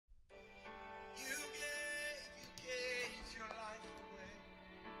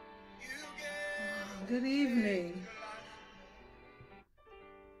Good evening.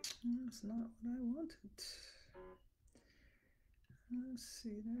 That's not what I wanted. Let's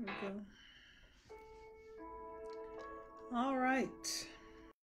see, there we go. All right.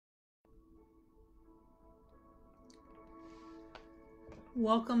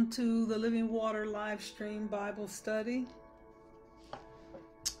 Welcome to the Living Water live stream Bible study.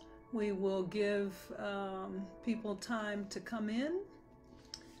 We will give people time to come in.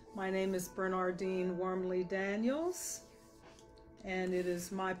 My name is Bernardine Wormley Daniels, and it is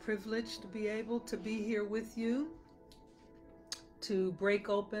my privilege to be able to be here with you to break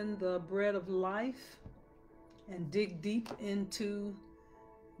open the bread of life and dig deep into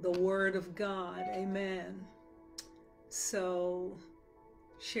the Word of God. Amen. So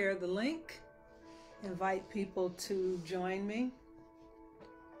share the link, invite people to join me.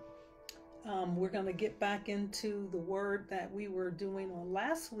 We're going to get back into the word that we were doing on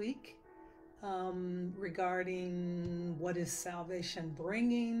last week regarding what is salvation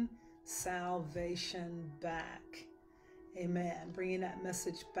bringing salvation back. Amen. Bringing that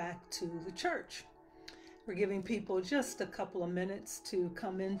message back to the church. We're giving people just a couple of minutes to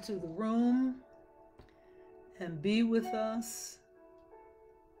come into the room and be with us.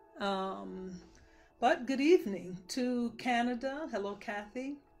 But good evening to Canada. Hello,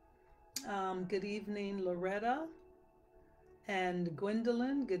 Kathy. Good evening, Loretta and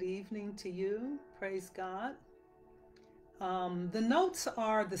Gwendolyn. Good evening to you. Praise God. The notes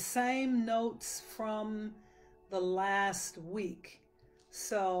are the same notes from the last week.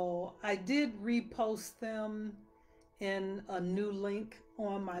 So I did repost them in a new link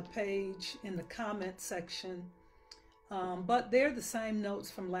on my page in the comment section. But they're the same notes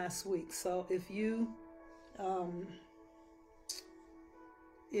from last week. So if you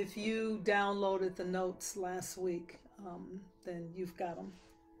downloaded the notes last week, then you've got them.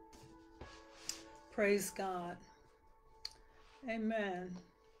 Praise God. Amen.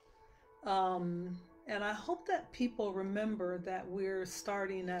 And I hope that people remember that we're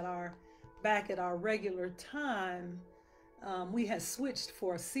starting back at our regular time. We had switched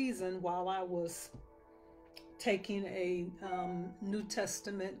for a season while I was taking a New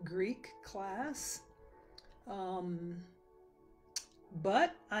Testament Greek class.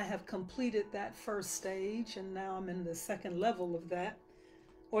 But I have completed that first stage, and now I'm in the second level of that,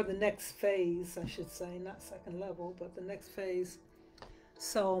 or the next phase, I should say, not second level, but the next phase.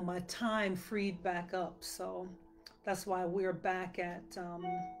 So my time freed back up. So that's why we're back at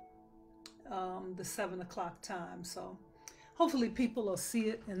the 7 o'clock time. So hopefully people will see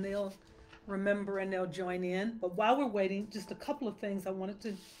it and they'll remember and they'll join in. But while we're waiting, just a couple of things I wanted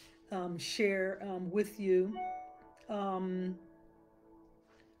to share with you.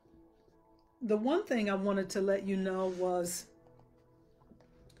 The one thing I wanted to let you know was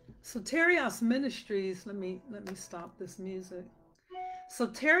Soterios Ministries. Let me stop this music.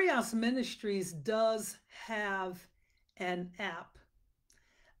 Soterios Ministries does have an app.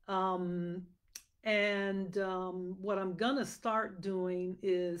 What I'm gonna start doing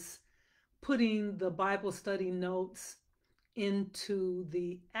is putting the Bible study notes into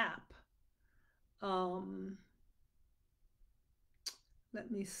the app. Let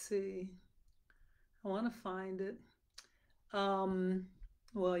me see. I want to find it.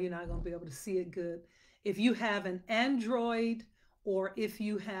 Well, you're not going to be able to see it good. If you have an Android or if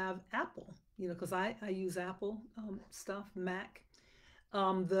you have Apple, because I use Apple stuff, Mac.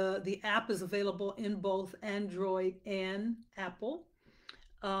 The app is available in both Android and Apple.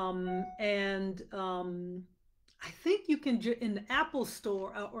 I think you can, in the Apple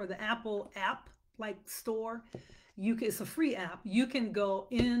store or the Apple app like store, it's a free app. You can go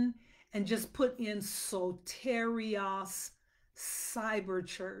in and just put in Soterios Cyber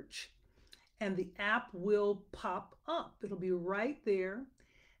Church, and the app will pop up. It'll be right there,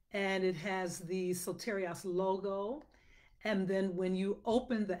 and it has the Soterios logo. And then when you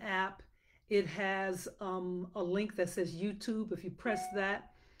open the app, it has a link that says YouTube. If you press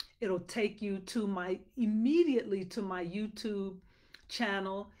that, it'll take you immediately to my YouTube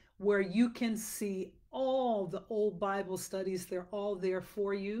channel, where you can see all the old Bible studies. They're all there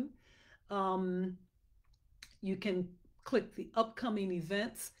for you. You can click the upcoming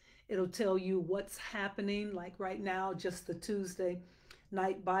events. It'll tell you what's happening. Like right now, just the Tuesday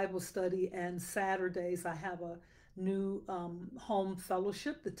night Bible study, and Saturdays I have a new home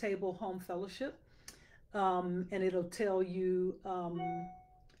fellowship, the Table Home Fellowship. And it'll tell you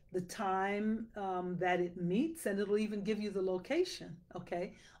the time that it meets, and it'll even give you the location.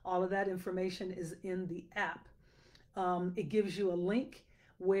 Okay, all of that information is in the app. It gives you a link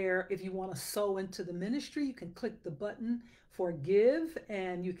where if you want to sow into the ministry, you can click the button for give,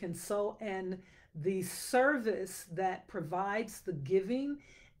 and you can sow, and The service that provides the giving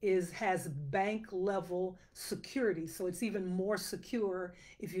has bank level security. So it's even more secure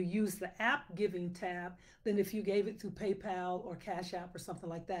if you use the app giving tab than if you gave it through PayPal or Cash App or something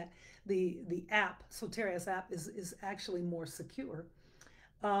like that. The app, Soterios app, is actually more secure.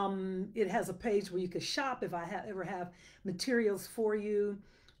 It has a page where you can shop if I ever have materials for you.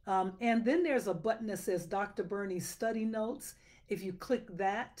 And then there's a button that says Dr. Bernie's study notes. If you click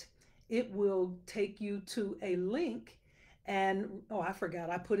that, it will take you to a link. And oh, I forgot,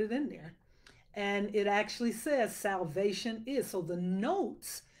 I put it in there. And it actually says salvation is. So the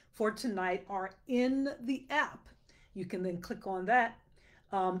notes for tonight are in the app. You can then click on that.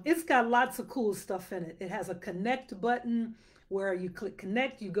 It's got lots of cool stuff in it. It has a connect button where you click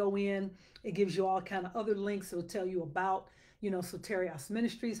connect, you go in, it gives you all kind of other links. It'll tell you about, Soterios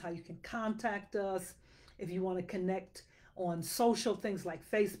Ministries, how you can contact us. If you want to connect on social things like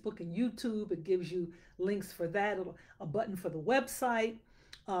Facebook and YouTube, it gives you links for that. A button for the website.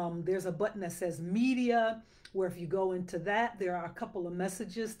 There's a button that says media, where if you go into that, there are a couple of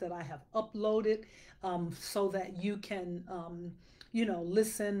messages that I have uploaded so that you can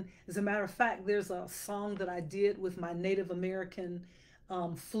listen. As a matter of fact, there's a song that I did with my Native American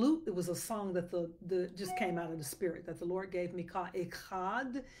flute. It was a song that the just came out of the spirit that the Lord gave me called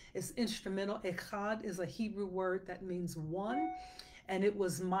Echad. It's instrumental. Echad is a Hebrew word that means one. And it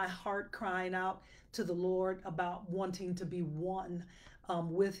was my heart crying out to the Lord about wanting to be one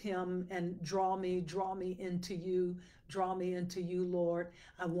with him and draw me into you, Lord.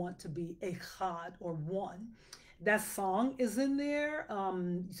 I want to be Echad, or one. That song is in there,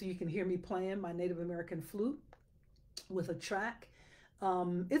 so you can hear me playing my Native American flute with a track.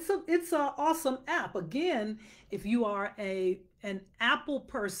 It's a awesome app. Again, if you are an Apple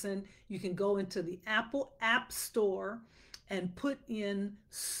person, you can go into the Apple App Store and put in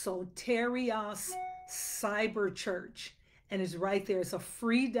Soterios Cyber Church, and it's right there. It's a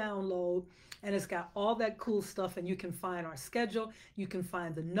free download, and it's got all that cool stuff, and you can find our schedule, you can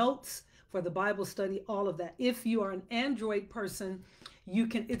find the notes for the Bible study, all of that. If you are an Android person,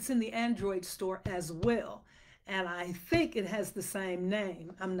 it's in the Android store as well. And I think it has the same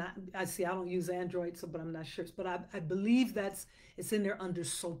name. I don't use Android, but I'm not sure. But I believe it's in there under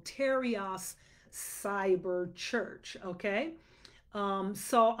Soterios Cyber Church, okay?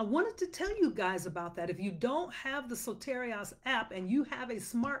 So I wanted to tell you guys about that. If you don't have the Soterios app and you have a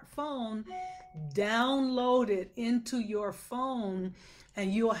smartphone, download it into your phone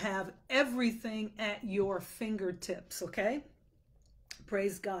and you'll have everything at your fingertips, okay?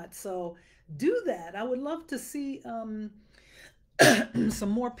 Praise God. So do that. I would love to see some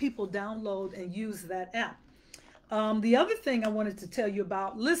more people download and use that app. The other thing I wanted to tell you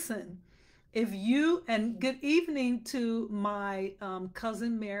about, listen, and good evening to my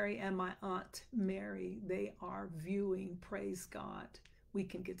cousin Mary and my aunt Mary. They are viewing. Praise God. We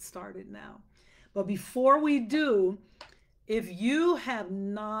can get started now. But before we do, if you have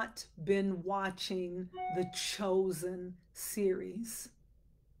not been watching the Chosen series,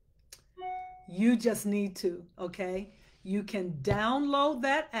 you just need to, okay? You can download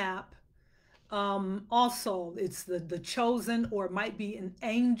that app. Also, it's the Chosen, or it might be in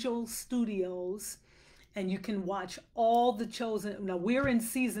Angel Studios, and you can watch all the Chosen. Now, we're in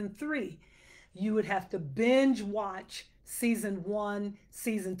season 3. You would have to binge watch season 1,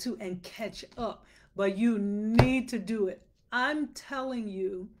 season 2, and catch up. But you need to do it. I'm telling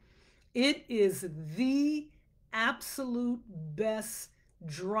you, it is the absolute best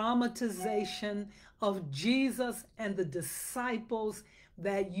dramatization of Jesus and the disciples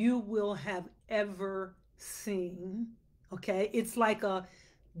that you will have ever seen. Okay, it's like a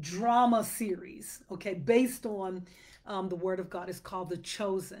drama series, okay, based on the Word of God. It's called The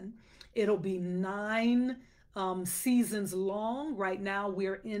Chosen. It'll be 9 seasons long. Right now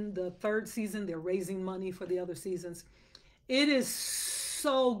we're in the 3rd season. They're raising money for the other seasons. It is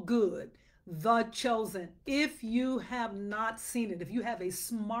so good. The Chosen. If you have not seen it, if you have a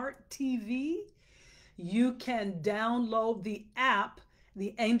smart TV, you can download the app,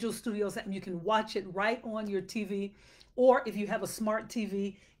 the Angel Studios app, and you can watch it right on your TV. Or if you have a smart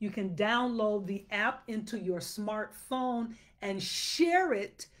TV, you can download the app into your smartphone and share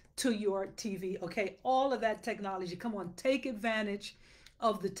it to your TV. Okay, all of that technology. Come on, take advantage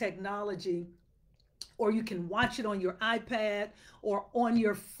of the technology. Or you can watch it on your iPad or on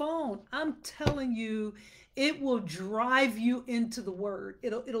your phone. I'm telling you, it will drive you into the Word.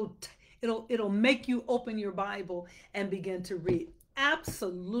 It'll make you open your Bible and begin to read.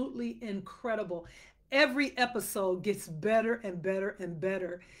 Absolutely incredible. Every episode gets better and better and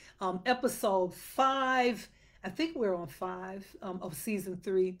better. Episode 5, I think we're on 5 of season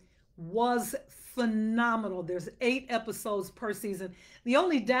 3. was phenomenal. There's 8 episodes per season. The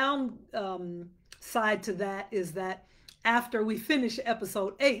only down side to that is that after we finish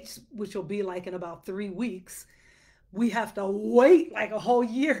episode 8, which will be like in about 3 weeks, we have to wait like a whole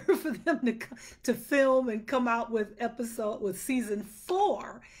year for them to film and come out with season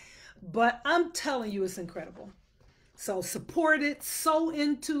 4. But I'm telling you, it's incredible. So support it, sow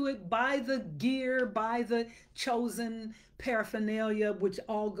into it, buy the gear, buy the Chosen paraphernalia, which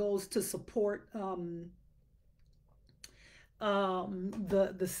all goes to support the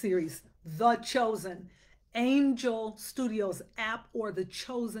series. The Chosen, Angel Studios app or the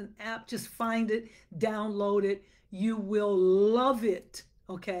Chosen app. Just find it, download it. You will love it.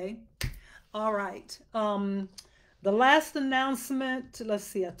 Okay. All right. The last announcement, let's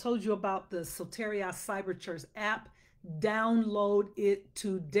see, I told you about the Soteria Cyber Church app. Download it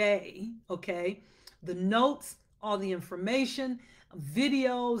today, okay? The notes, all the information,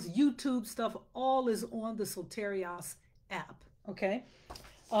 videos, YouTube stuff, all is on the Soterios app, okay?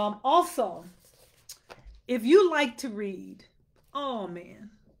 Also, if you like to read, oh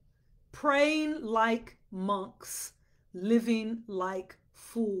man, Praying Like Monks, Living Like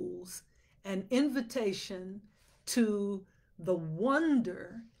Fools, an invitation to the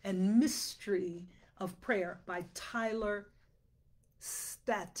wonder and mystery of prayer by Tyler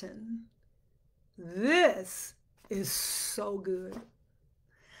Staton. This is so good.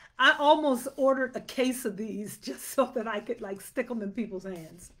 I almost ordered a case of these just so that I could like stick them in people's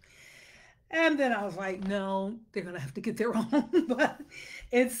hands. And then I was like, no, they're going to have to get their own. But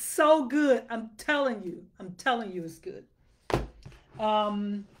it's so good. I'm telling you it's good.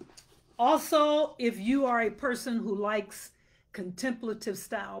 Also, if you are a person who likes contemplative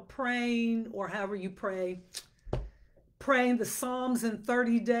style praying, or however you pray, praying the Psalms in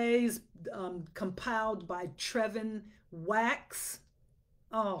 30 days, compiled by Trevin Wax.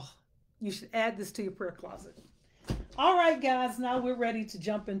 Oh, you should add this to your prayer closet. All right, guys, now we're ready to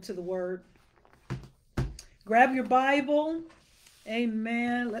jump into the word. Grab your Bible.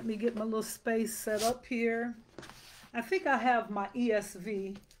 Amen. Let me get my little space set up here. I think I have my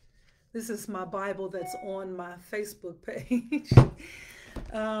ESV. This is my Bible that's on my Facebook page.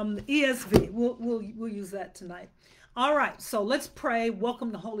 ESV. We'll use that tonight. All right. So let's pray.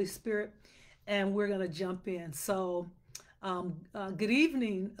 Welcome the Holy Spirit, and we're gonna jump in. So, good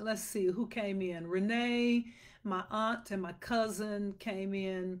evening. Let's see who came in. Renee, my aunt, and my cousin came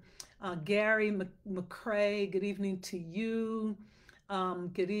in. Gary McCrae. Good evening to you.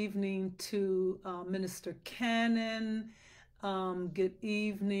 Good evening to Minister Cannon. Good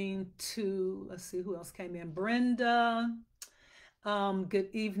evening to, let's see who else came in. Brenda. Good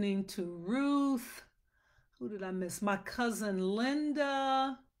evening to Ruth. Who did I miss? My cousin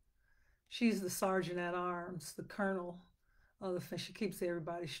Linda. She's the sergeant at arms, the colonel of the, she keeps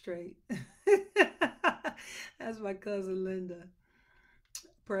everybody straight. That's my cousin Linda.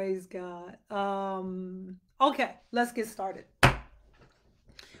 Praise God. Okay, let's get started.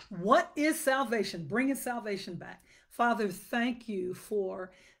 What is salvation? Bringing salvation back. Father, thank you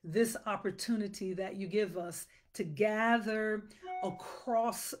for this opportunity that you give us to gather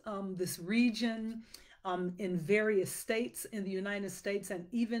across this region, in various states in the United States, and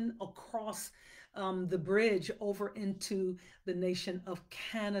even across the bridge over into the nation of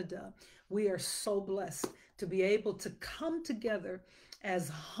Canada. We are so blessed to be able to come together as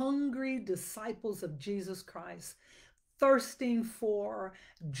hungry disciples of Jesus Christ, thirsting for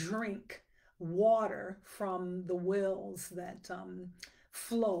drink, water from the wells that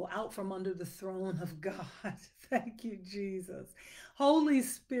flow out from under the throne of God. Thank you, Jesus. Holy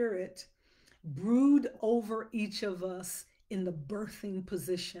Spirit, brood over each of us in the birthing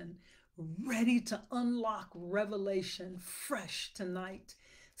position, ready to unlock revelation fresh tonight.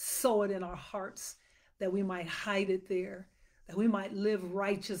 Sow it in our hearts that we might hide it there, that we might live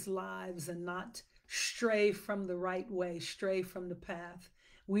righteous lives and not stray from the right way, stray from the path.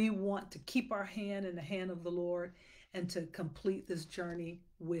 We want to keep our hand in the hand of the Lord and to complete this journey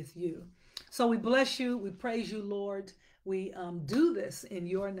with you. So we bless you. We praise you, Lord. We do this in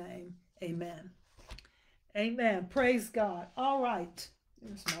your name. Amen. Amen. Praise God. All right.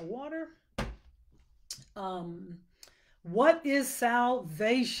 There's my water. What is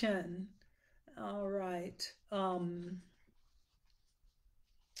salvation? All right. I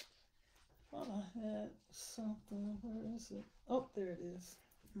had something. Where is it? Oh, there it is.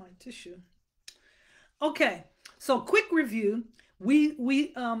 My tissue. Okay. So quick review.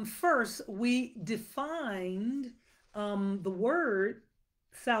 We first we defined the word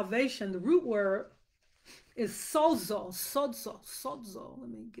salvation. The root word is sozo. Let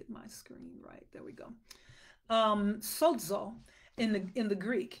me get my screen right. There we go. Sozo. in the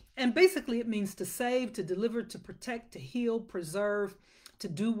Greek. And basically it means to save, to deliver, to protect, to heal, preserve, to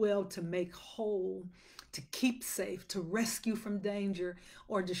do well, to make whole, to keep safe, to rescue from danger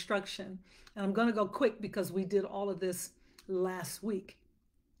or destruction. And I'm going to go quick because we did all of this last week.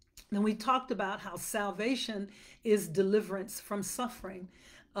 Then we talked about how salvation is deliverance from suffering.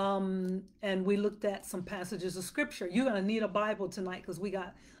 And we looked at some passages of scripture. You're going to need a Bible tonight because we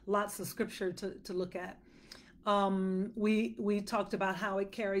got lots of scripture to look at. We talked about how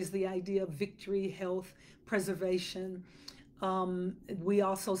it carries the idea of victory, health, preservation. We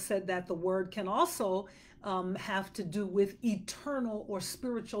also said that the word can also have to do with eternal or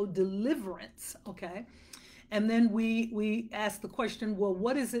spiritual deliverance. Okay. And then we asked the question, well,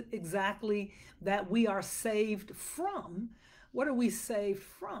 what is it exactly that we are saved from? What are we saved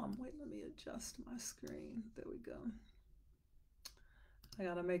from? Wait, let me adjust my screen. There we go. I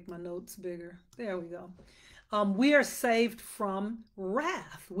got to make my notes bigger. There we go. We are saved from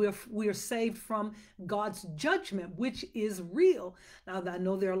wrath. We are saved from God's judgment, which is real. Now, I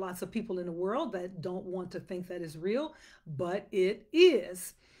know there are lots of people in the world that don't want to think that is real, but it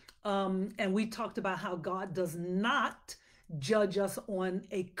is. And we talked about how God does not judge us on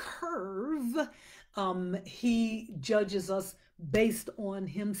a curve. He judges us based on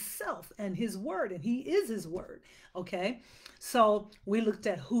himself and his word, and he is his word. Okay. So we looked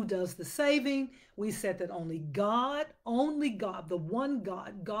at who does the saving. We said that only God, the one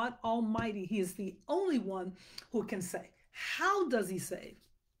God, God Almighty, he is the only one who can save. How does he save?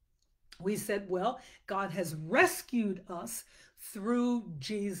 We said, well, God has rescued us through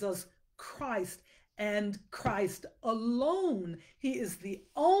Jesus Christ and Christ alone. He is the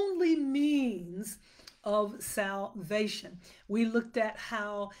only means of salvation. We looked at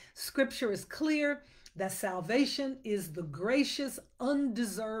how scripture is clear that salvation is the gracious,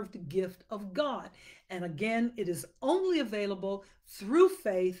 undeserved gift of God. And again, it is only available through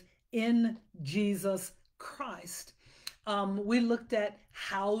faith in Jesus Christ. We looked at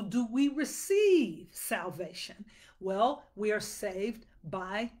how do we receive salvation? Well, we are saved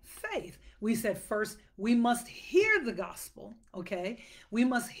by faith. We said first, we must hear the gospel, okay? We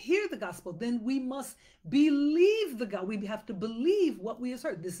must hear the gospel. Then we must believe the gospel. We have to believe what we have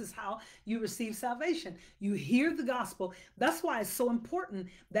heard. This is how you receive salvation. You hear the gospel. That's why it's so important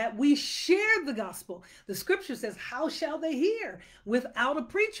that we share the gospel. The scripture says, how shall they hear without a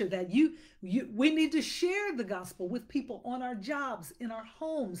preacher? That we need to share the gospel with people on our jobs, in our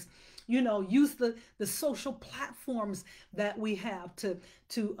homes. Use the social platforms that we have to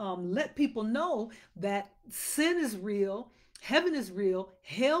let people know that sin is real, heaven is real,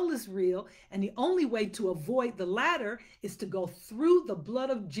 hell is real, and the only way to avoid the latter is to go through the blood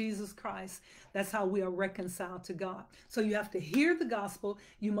of Jesus Christ. That's how we are reconciled to God. So you have to hear the gospel.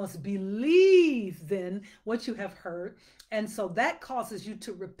 You must believe then what you have heard. And so that causes you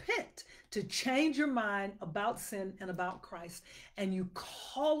to repent, to change your mind about sin and about Christ. And you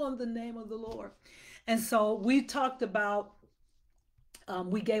call on the name of the Lord. And so we talked about,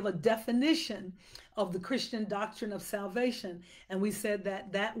 we gave a definition of the Christian doctrine of salvation. And we said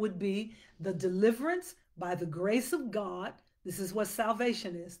that that would be the deliverance by the grace of God. This is what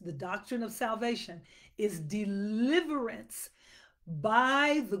salvation is. The doctrine of salvation is deliverance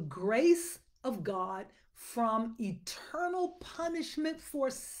by the grace of God from eternal punishment for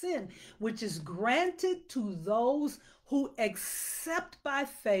sin, which is granted to those who accept by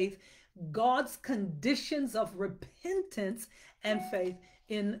faith God's conditions of repentance and faith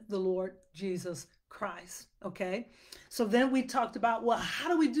in the Lord Jesus Christ. Okay. So then we talked about, well, how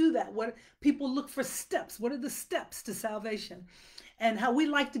do we do that? What people look for steps. What are the steps to salvation? And how we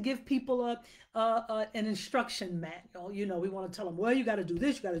like to give people an instruction manual. We want to tell them, well, you got to do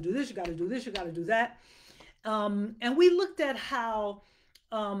this, you got to do this, you got to do this, you got to do that. And we looked at how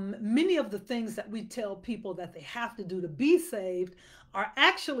many of the things that we tell people that they have to do to be saved are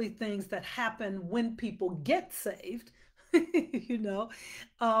actually things that happen when people get saved. That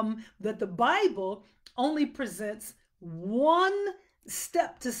the Bible only presents one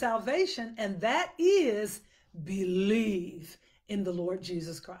step to salvation, and that is believe in the Lord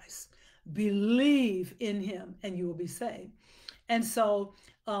Jesus Christ. Believe in him and you will be saved. And so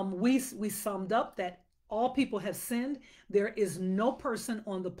we summed up that all people have sinned. There is no person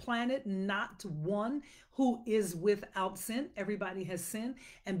on the planet, not one, who is without sin. Everybody has sinned.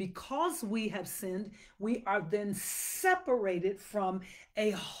 And because we have sinned, we are then separated from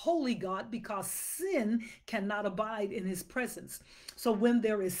a holy God, because sin cannot abide in his presence. So when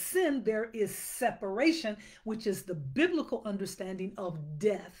there is sin, there is separation, which is the biblical understanding of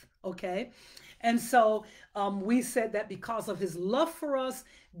death. Okay. And so we said that because of his love for us,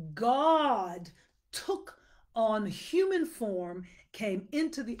 God took on human form, came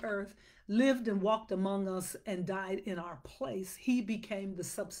into the earth, lived and walked among us, and died in our place. He became the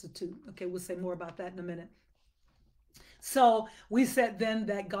substitute. Okay, we'll say more about that in a minute. So we said then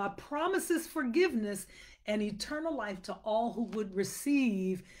that God promises forgiveness and eternal life to all who would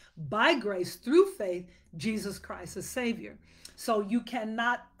receive by grace through faith Jesus Christ as Savior. So you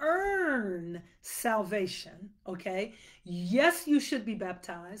cannot earn salvation, okay? Yes, you should be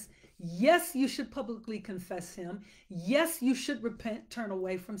baptized. Yes, you should publicly confess him. Yes, you should repent, turn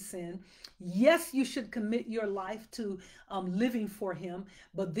away from sin. Yes, you should commit your life to living for him.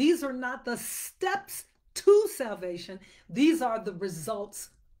 But these are not the steps to salvation. These are the results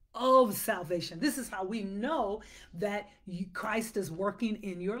of salvation. This is how we know that Christ is working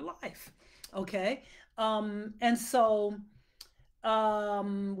in your life. Okay. And so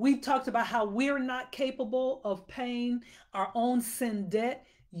we talked about how we're not capable of paying our own sin debt.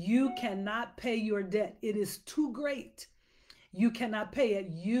 You cannot pay your debt. It is too great. You cannot pay it.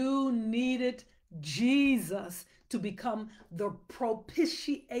 You needed Jesus to become the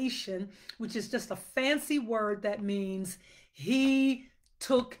propitiation, which is just a fancy word that means he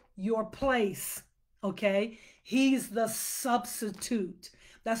took your place. Okay? He's the substitute.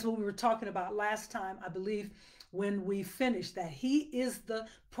 That's what we were talking about last time, I believe, when we finished, that he is the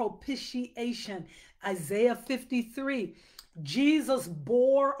propitiation. Isaiah 53. Jesus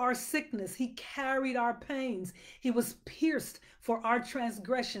bore our sickness. He carried our pains. He was pierced for our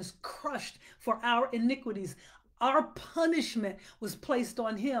transgressions, crushed for our iniquities. Our punishment was placed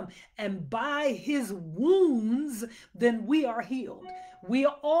on him, and by his wounds, then we are healed. We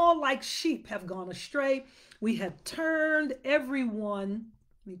all, like sheep, have gone astray. We have turned everyone.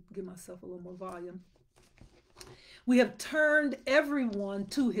 Let me give myself a little more volume. We have turned everyone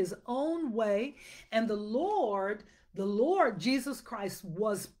to his own way, and the Lord Jesus Christ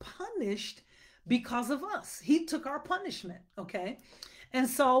was punished because of us. He took our punishment, okay? And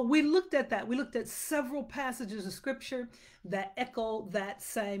so we looked at that. We looked at several passages of scripture that echo that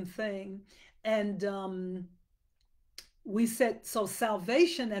same thing. And we said, so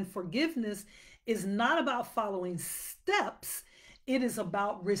salvation and forgiveness is not about following steps. It is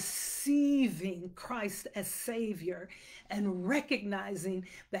about receiving Christ as Savior and recognizing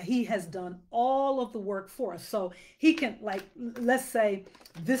that he has done all of the work for us. So he can, like, let's say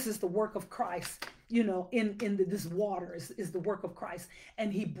this is the work of Christ, you know, this water is the work of Christ.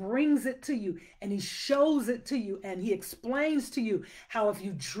 And he brings it to you and he shows it to you and he explains to you how if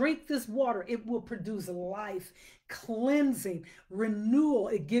you drink this water, it will produce life, cleansing, renewal.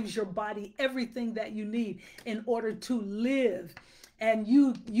 It gives your body everything that you need in order to live. And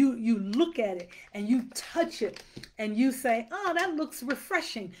you look at it and you touch it and you say, oh, that looks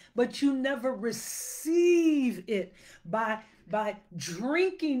refreshing, but you never receive it by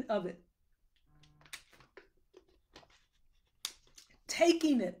drinking of it,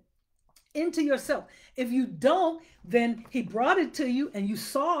 taking it into yourself. If you don't, then he brought it to you and you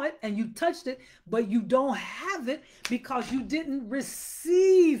saw it and you touched it, but you don't have it because you didn't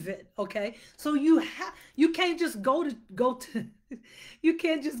receive it. Okay, so you can't just go to you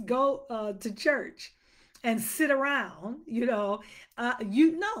can't just go to church and sit around. You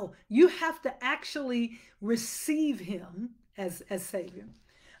have to actually receive him as Savior.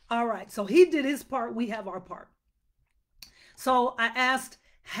 All right, so he did his part. We have our part. So I asked,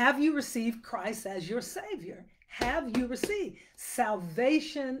 have you received Christ as your Savior? Have you received?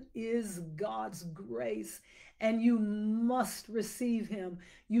 Salvation is God's grace, and you must receive him.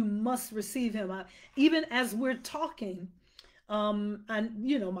 You must receive him. Even as we're talking, and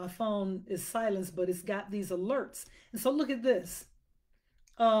my phone is silenced, but it's got these alerts. And so look at this.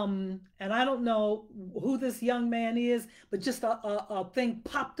 And I don't know who this young man is, but just a thing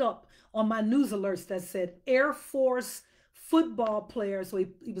popped up on my news alerts that said Air Force football player. So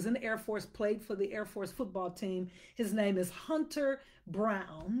he was in the Air Force, played for the Air Force football team. His name is Hunter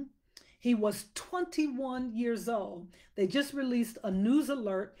Brown. He was 21 years old. They just released a news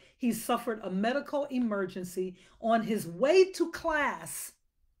alert. He suffered a medical emergency on his way to class.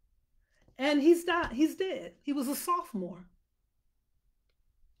 And he's dead. He was a sophomore.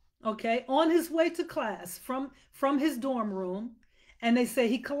 Okay, on his way to class from his dorm room, and they say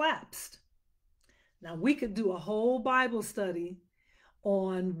he collapsed. Now, we could do a whole Bible study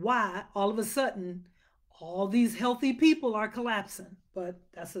on why all of a sudden all these healthy people are collapsing, but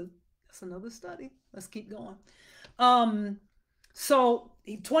that's another study. Let's keep going. So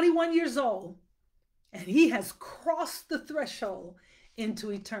he's 21 years old, and he has crossed the threshold into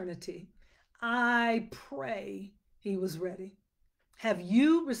eternity. I pray he was ready. Have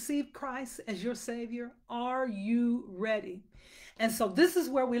you received Christ as your Savior? Are you ready? And so this is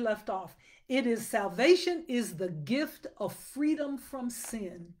where we left off. It is salvation is the gift of freedom from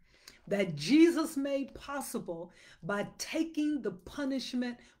sin that Jesus made possible by taking the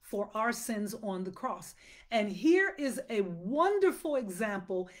punishment for our sins on the cross. And here is a wonderful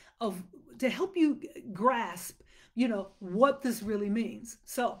example of to help you grasp, what this really means.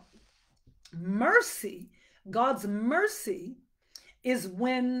 So, mercy, God's mercy is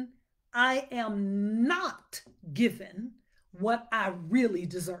when I am not given what I really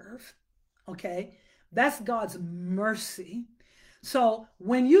deserve. Okay? That's God's mercy. So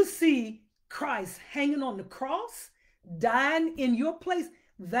when you see Christ hanging on the cross, dying in your place,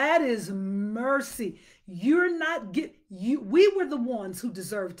 that is mercy. You're not we were the ones who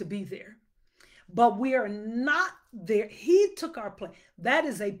deserved to be there, but we are not there. He took our place. That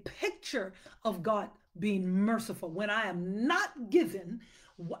is a picture of God being merciful. When I am not given,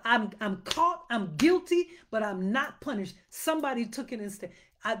 I'm caught, I'm guilty, but I'm not punished. Somebody took it instead.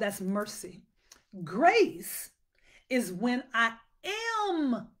 That's mercy. Grace is when I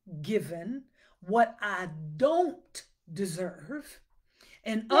am given what I don't deserve.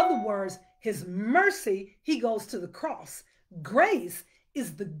 In other words, his mercy, he goes to the cross. Grace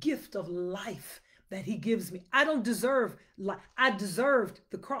is the gift of life that he gives me. I don't deserve life. I deserved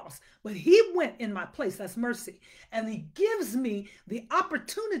the cross, but he went in my place. That's mercy. And he gives me the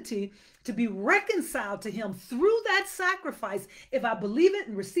opportunity to be reconciled to him through that sacrifice. If I believe it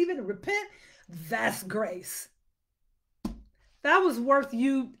and receive it and repent, that's grace. That was worth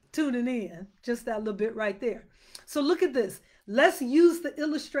you tuning in, just that little bit right there. So look at this. Let's use the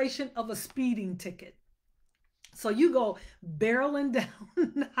illustration of a speeding ticket. So you go barreling down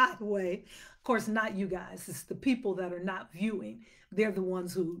the highway. Of course, not you guys. It's the people that are not viewing. They're the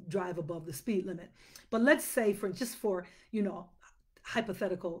ones who drive above the speed limit. But let's say for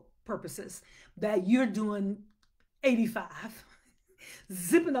hypothetical purposes that you're doing 85,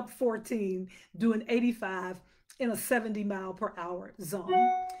 zipping up 14, doing 85 in a 70-mile-per-hour zone.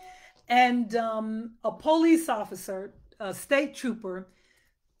 And a police officer, a state trooper,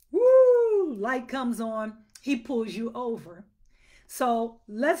 light comes on, he pulls you over. So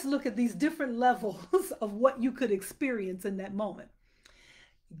let's look at these different levels of what you could experience in that moment.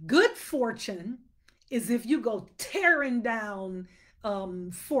 Good fortune is if you go tearing down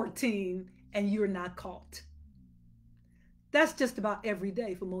 14 and you're not caught. That's just about every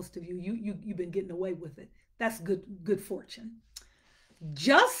day for most of you. You've been getting away with it. That's good fortune.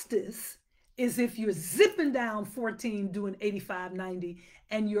 Justice is if you're zipping down 14 doing 85, 90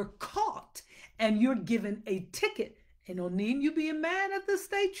 and you're caught and you're given a ticket. And no need you being mad at the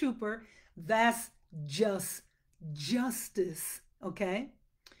state trooper. That's just justice, okay?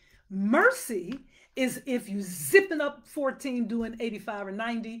 Mercy is if you zipping up 14 doing 85 or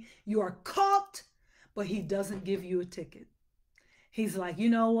 90, you are caught, but he doesn't give you a ticket. He's like, you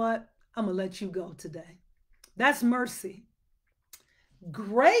know what? I'm going to let you go today. That's mercy.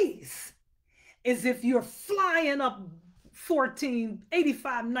 Grace is if you're flying up 14,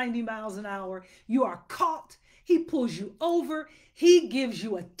 85, 90 miles an hour, you are caught. He pulls you over. He gives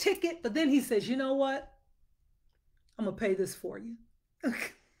you a ticket, but then he says, you know what? I'm going to pay this for you.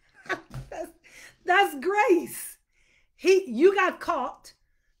 That's grace. You got caught.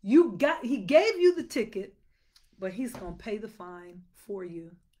 He gave you the ticket, but he's going to pay the fine for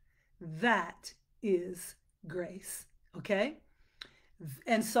you. That is grace. Okay?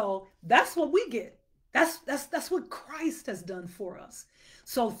 And so that's what we get. That's what Christ has done for us.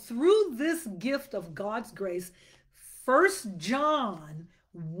 So through this gift of God's grace, 1 John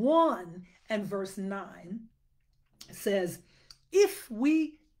 1 and verse 9 says, if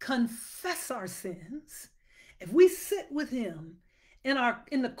we confess our sins, if we sit with him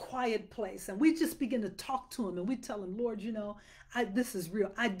in the quiet place and we just begin to talk to him and we tell him, Lord, this is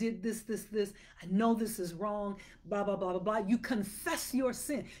real. I did this. I know this is wrong, blah, blah, blah, blah, blah. You confess your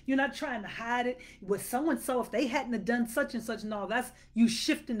sin. You're not trying to hide it with so-and-so. If they hadn't have done such and such, no, that's you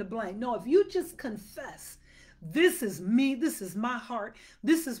shifting the blame. No, if you just confess, this is me, this is my heart,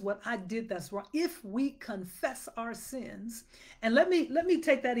 this is what I did that's wrong. If we confess our sins, and let me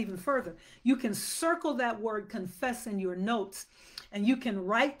take that even further. You can circle that word confess in your notes, and you can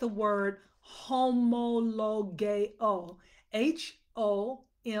write the word homologeo,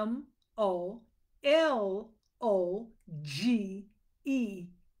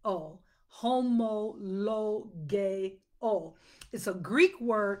 HOMOLOGEO, homologeo. It's a Greek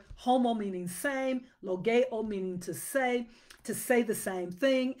word, homo meaning same, logeo meaning to say the same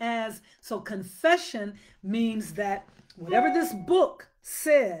thing as. So confession means that whatever this book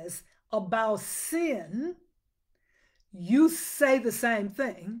says about sin, you say the same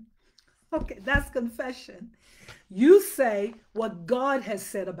thing. Okay, that's confession. You say what God has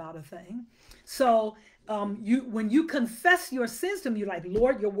said about a thing. So when you confess your sins to him, you're like,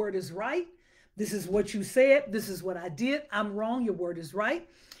 Lord, your word is right. This is what you said. This is what I did. I'm wrong. Your word is right.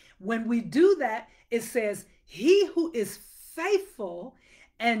 When we do that, it says, he who is faithful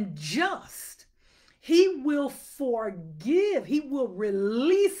and just, he will forgive. He will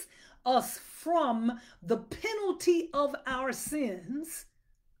release us from the penalty of our sins.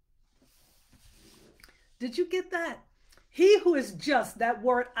 Did you get that? He who is just, that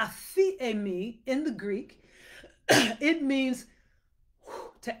word aphiemi in the Greek, it means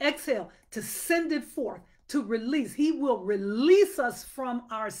to exhale, to send it forth, to release. He will release us from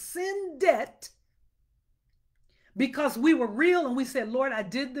our sin debt because we were real and we said, Lord, I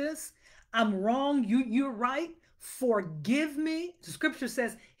did this. I'm wrong. You're right. Forgive me. The scripture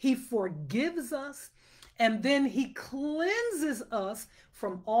says he forgives us and then he cleanses us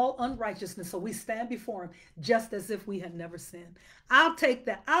from all unrighteousness. So we stand before him just as if we had never sinned. I'll take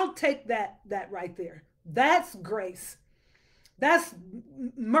that. I'll take that right there. That's grace. That's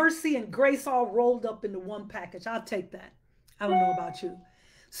mercy and grace all rolled up into one package. I'll take that. I don't know about you.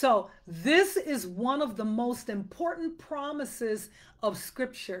 So this is one of the most important promises of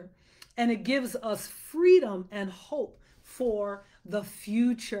Scripture, and it gives us freedom and hope for the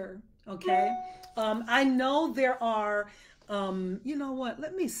future. Okay. I know there are, you know what?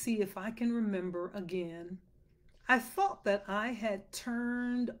 Let me see if I can remember again. I thought that I had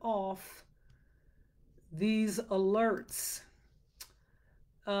turned off these alerts.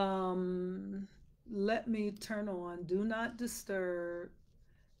 Let me turn on do not disturb.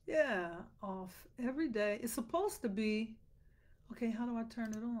 Yeah, off every day. It's supposed to be okay. How do I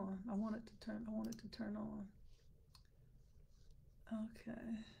turn it on? I want it to turn on. Okay.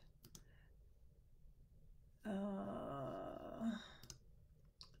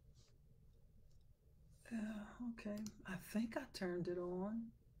 Okay, I think I turned it on.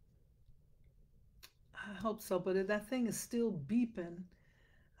 I hope so, but that thing is still beeping.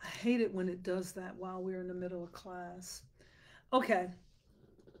 I hate it when it does that while we're in the middle of class. Okay,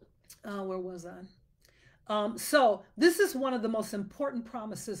 where was I? So this is one of the most important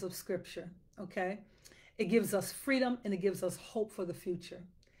promises of Scripture, okay? It gives us freedom and it gives us hope for the future.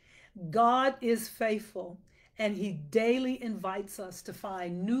 God is faithful and he daily invites us to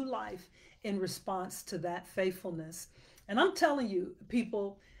find new life in response to that faithfulness. And I'm telling you,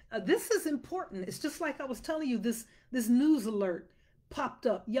 people, this is important. It's just like I was telling you, this news alert popped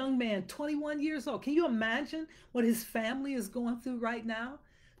up. Young man, 21 years old. Can you imagine what his family is going through right now?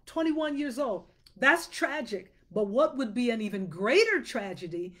 21 years old. That's tragic. But what would be an even greater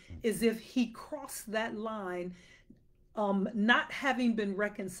tragedy is if he crossed that line, not having been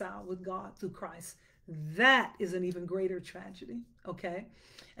reconciled with God through Christ. That is an even greater tragedy. Okay.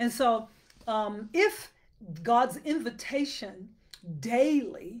 And so if God's invitation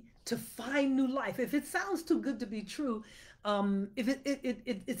daily to find new life, if it sounds too good to be true, if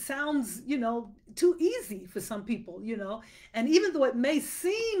it sounds, you know, too easy for some people, you know, and even though it may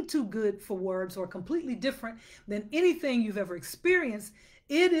seem too good for words or completely different than anything you've ever experienced,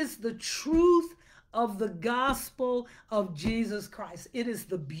 it is the truth of the gospel of Jesus Christ. It is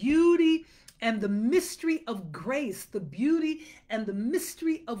the beauty and the mystery of grace, the beauty and the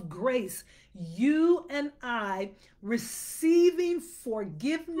mystery of grace. You and I receiving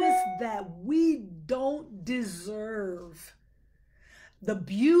forgiveness that we don't deserve. The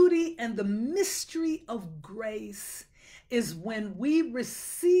beauty and the mystery of grace is when we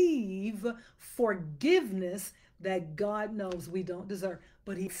receive forgiveness that God knows we don't deserve,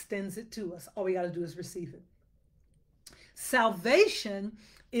 but he extends it to us. All we got to do is receive it. Salvation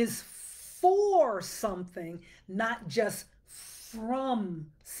is for something, not just from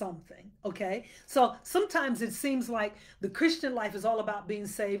something. Okay, so sometimes it seems like the Christian life is all about being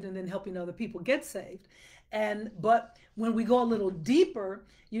saved and then helping other people get saved, but when we go a little deeper,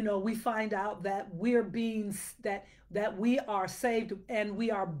 you know, we find out that we're being that we are saved and we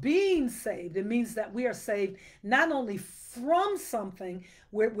are being saved. It means that we are saved not only from something,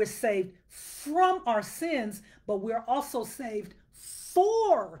 we're saved from our sins, but we're also saved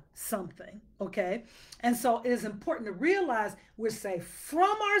for something. Okay, and so it is important to realize we're saved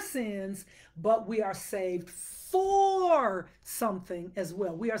from our sins, but we are saved for something as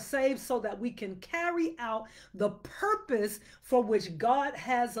well. We are saved so that we can carry out the purpose for which God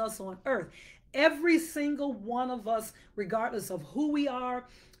has us on earth. Every single one of us, regardless of who we are,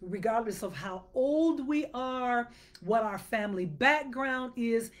 regardless of how old we are, what our family background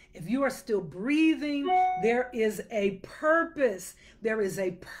is. If you are still breathing, there is a purpose. There is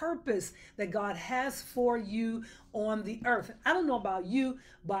a purpose that God has for you on the earth. I don't know about you,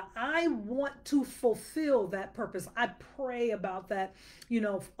 but I want to fulfill that purpose. I pray about that,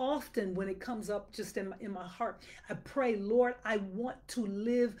 often when it comes up just in my heart. I pray, Lord, I want to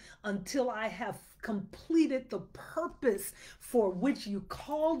live until I have completed the purpose for which you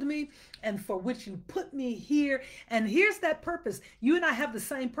called me and for which you put me here. And here's that purpose. You and I have the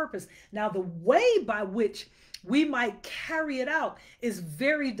same purpose. Now, the way by which we might carry it out is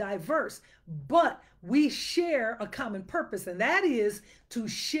very diverse, but we share a common purpose, and that is to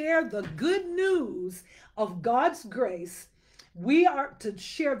share the good news of God's grace. We are to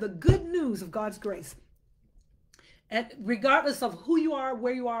share the good news of God's grace. And regardless of who you are,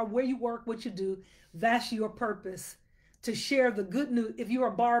 where you work, what you do, that's your purpose, to share the good news. If you're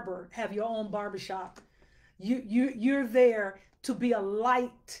a barber, have your own barbershop. You're there to be a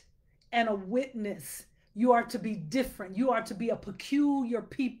light and a witness. You are to be different. You are to be a peculiar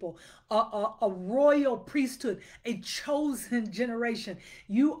people, a royal priesthood, a chosen generation.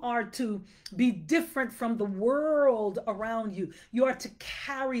 You are to be different from the world around you. You are to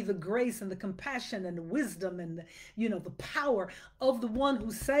carry the grace and the compassion and the wisdom and the power of the one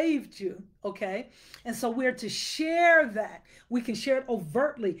who saved you. Okay. And so we're to share that. We can share it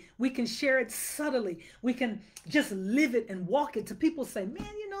overtly. We can share it subtly. We can just live it and walk it. To people say, man,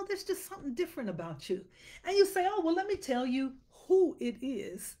 there's just something different about you. And you say, oh, well, let me tell you who it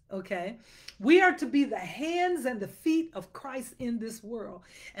is. Okay. We are to be the hands and the feet of Christ in this world.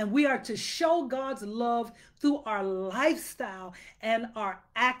 And we are to show God's love through our lifestyle and our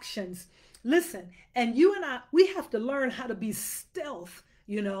actions. Listen, and you and I, we have to learn how to be stealth.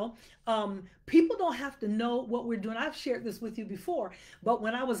 People don't have to know what we're doing. I've shared this with you before, but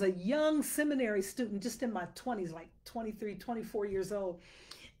when I was a young seminary student, just in my 20s, like 23, 24 years old,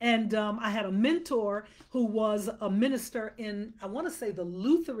 and I had a mentor who was a minister in, I want to say, the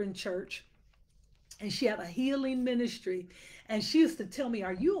Lutheran church, and she had a healing ministry. And she used to tell me,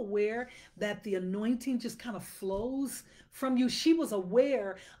 are you aware that the anointing just kind of flows from you? She was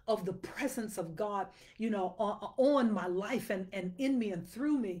aware of the presence of God, on my life and in me and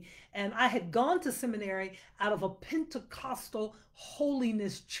through me. And I had gone to seminary out of a Pentecostal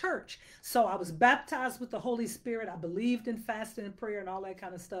holiness church. So I was baptized with the Holy Spirit. I believed in fasting and prayer and all that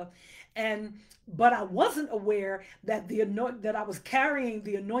kind of stuff. But I wasn't aware that that I was carrying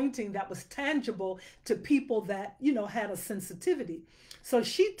the anointing that was tangible to people that, had a sensitivity. So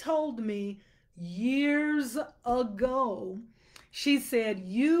she told me years ago, she said,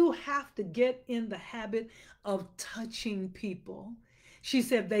 you have to get in the habit of touching people. She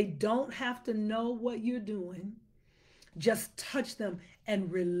said, they don't have to know what you're doing. Just touch them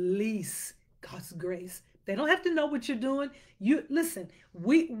and release God's grace. They don't have to know what you're doing. You listen,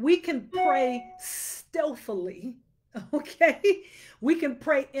 we can pray stealthily, okay? We can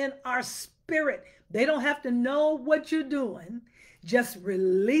pray in our spirit. They don't have to know what you're doing. Just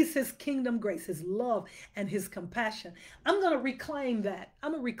release his kingdom grace, his love, and his compassion. I'm going to reclaim that.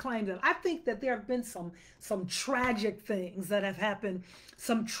 I think that there have been some tragic things that have happened,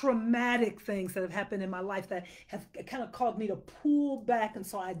 some traumatic things that have happened in my life that have kind of caused me to pull back. And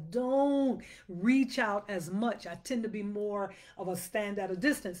so I don't reach out as much. I tend to be more of a stand at a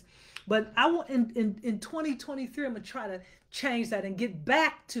distance. But I want in 2023, I'm going to try to change that and get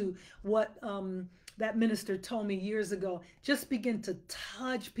back to what that minister told me years ago. Just begin to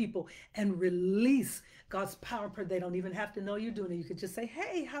touch people and release God's power. They don't even have to know you're doing it. You could just say,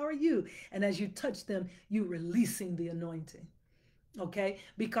 hey, how are you? And as you touch them, you're releasing the anointing. Okay?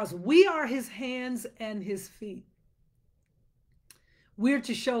 Because we are his hands and his feet. We're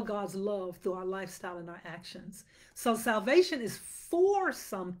to show God's love through our lifestyle and our actions. So salvation is for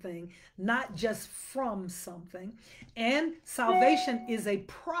something, not just from something. And salvation is a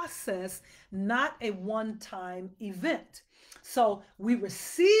process, not a one-time event. So we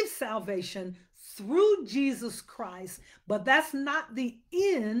receive salvation through Jesus Christ, but that's not the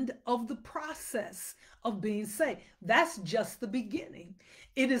end of the process of being saved. That's just the beginning.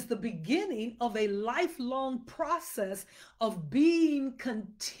 It is the beginning of a lifelong process of being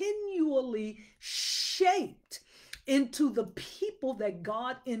continually shaped into the people that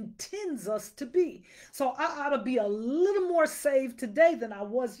God intends us to be. So I ought to be a little more saved today than I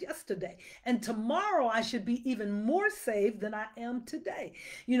was yesterday. And tomorrow I should be even more saved than I am today.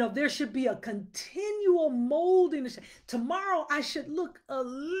 There should be a continual molding. Tomorrow I should look a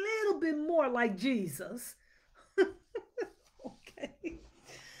little bit more like Jesus. Okay.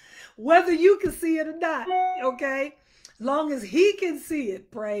 Whether you can see it or not, okay? Long as he can see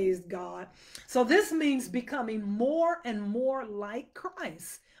it, praise God. So this means becoming more and more like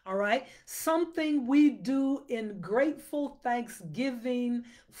Christ. All right. Something we do in grateful thanksgiving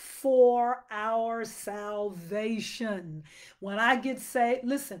for our salvation. When I get saved,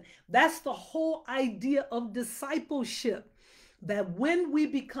 listen, that's the whole idea of discipleship. That when we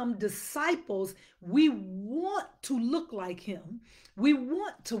become disciples, we want to look like him. We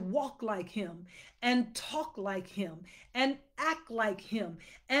want to walk like him and talk like him and act like him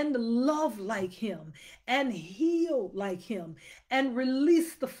and love like him and heal like him and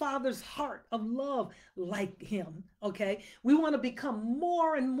release the Father's heart of love like him. Okay. We want to become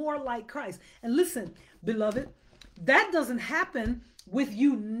more and more like Christ. And listen, beloved, that doesn't happen with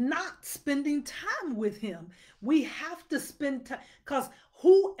you not spending time with him. We have to spend time, because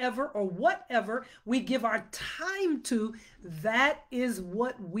whoever or whatever we give our time to, that is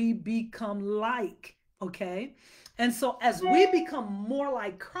what we become like. Okay. And so as we become more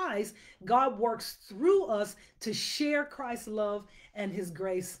like Christ, God works through us to share Christ's love and his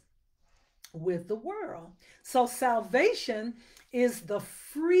grace with the world. So salvation is the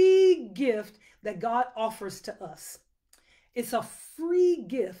free gift that God offers to us. It's a free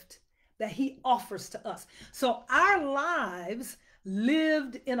gift that he offers to us. So our lives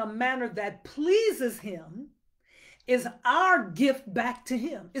lived in a manner that pleases him is our gift back to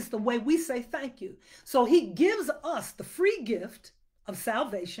him. It's the way we say thank you. So he gives us the free gift of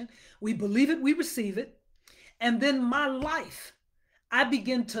salvation. We believe it, we receive it. And then my life, I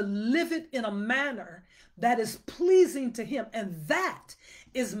begin to live it in a manner that is pleasing to him. And that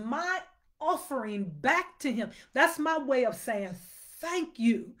is my offering back to him. That's my way of saying thank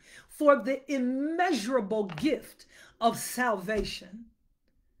you for the immeasurable gift of salvation.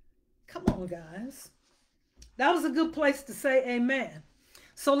 Come on, guys. That was a good place to say amen.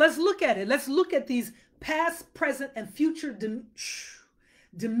 So let's look at it. Let's look at these past, present, and future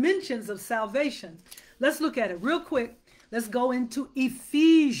dimensions of salvation. Let's look at it real quick. Let's go into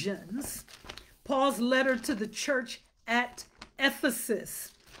Ephesians, Paul's letter to the church at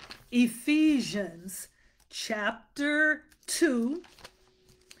Ephesus. Ephesians chapter 2.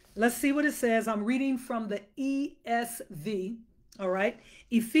 Let's see what it says. I'm reading from the ESV. All right.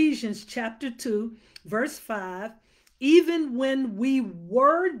 Ephesians chapter 2, verse 5. Even when we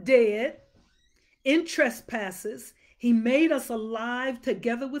were dead in trespasses, he made us alive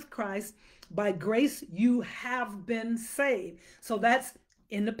together with Christ. By grace, you have been saved. So that's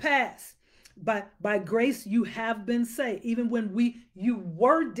in the past. By grace, you have been saved. Even when you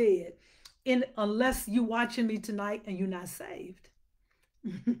were dead, unless you're watching me tonight and you're not saved.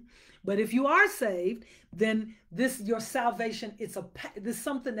 But if you are saved, then your salvation, this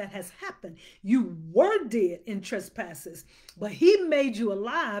something that has happened. You were dead in trespasses, but he made you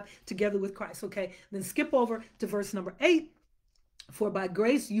alive together with Christ. Okay, then skip over to verse number 8. For by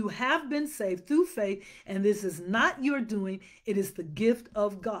grace you have been saved through faith, and this is not your doing, it is the gift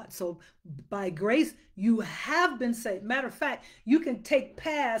of God. So by grace you have been saved. Matter of fact, you can take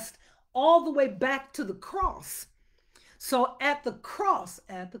past all the way back to the cross. So at the cross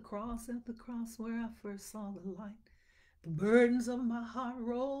where I first saw the light, the burdens of my heart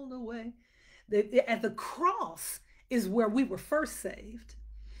rolled away. At the cross is where we were first saved.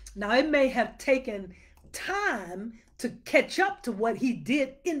 Now it may have taken time to catch up to what he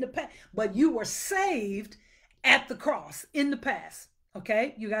did in the past, but you were saved at the cross in the past.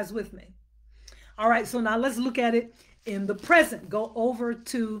 Okay, you guys with me? All right, so now let's look at it in the present. Go over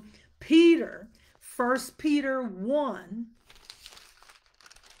to Peter, 1 Peter 1.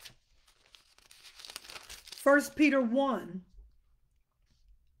 1 Peter 1,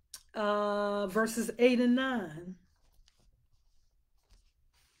 verses 8 and 9.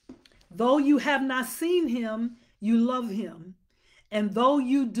 Though you have not seen him, you love him. And though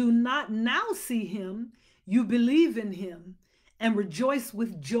you do not now see him, you believe in him and rejoice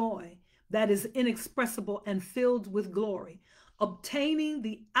with joy that is inexpressible and filled with glory, obtaining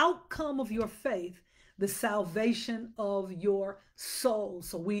the outcome of your faith, the salvation of your soul.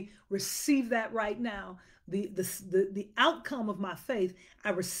 So we receive that right now. The outcome of my faith,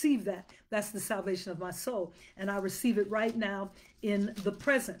 I receive that. That's the salvation of my soul. And I receive it right now in the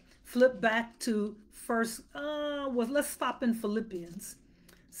present. Flip back to let's stop in Philippians,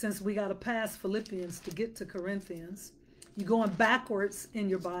 since we got to pass Philippians to get to Corinthians. You're going backwards in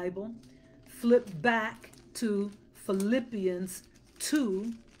your Bible. Flip back to Philippians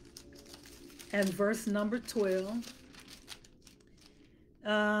 2 and verse number 12.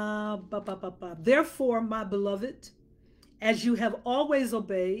 Therefore, my beloved, as you have always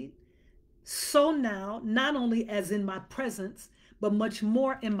obeyed, so now, not only as in my presence, but much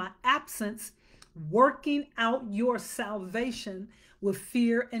more in my absence, working out your salvation with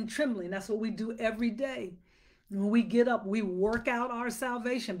fear and trembling. That's what we do every day. When we get up, we work out our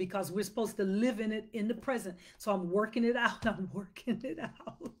salvation because we're supposed to live in it in the present. So I'm working it out. I'm working it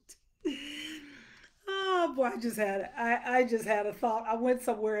out. Oh boy, I just had a thought. I went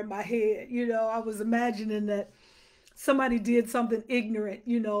somewhere in my head. I was imagining that somebody did something ignorant,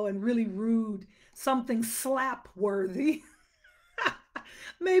 and really rude, something slap worthy.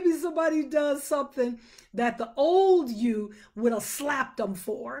 Maybe somebody does something that the old you would have slapped them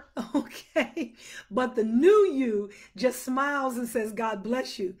for, okay? But the new you just smiles and says, God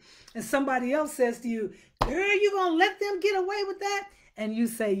bless you. And somebody else says to you, girl, you gonna let them get away with that? And you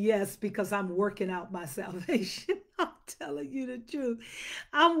say, yes, because I'm working out my salvation. I'm telling you the truth.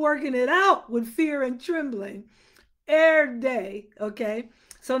 I'm working it out with fear and trembling every day, okay?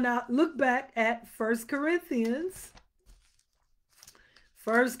 So now look back at 1 Corinthians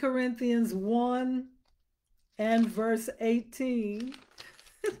 1 and verse 18.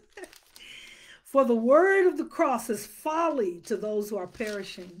 For the word of the cross is folly to those who are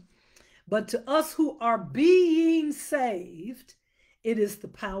perishing, but to us who are being saved, it is the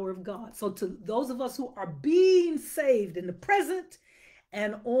power of God. So to those of us who are being saved in the present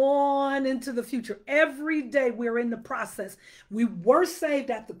and on into the future, every day we're in the process. We were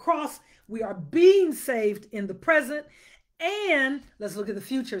saved at the cross. We are being saved in the present. And let's look at the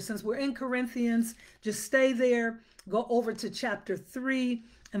future. Since we're in Corinthians, just stay there. Go over to chapter 3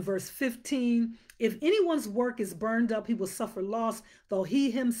 and verse 15. If anyone's work is burned up, he will suffer loss, though he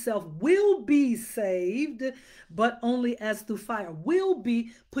himself will be saved, but only as through fire. Will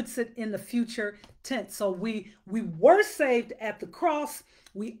be puts it in the future tense. So we were saved at the cross.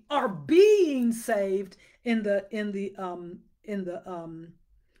 We are being saved in the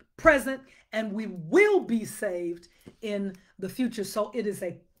present, and we will be saved in the future. So it is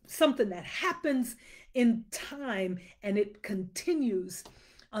something that happens in time, and it continues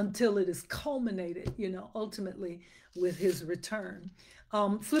until it is culminated, ultimately with his return.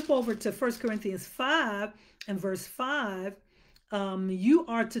 Flip over to 1 Corinthians 5 and verse 5. You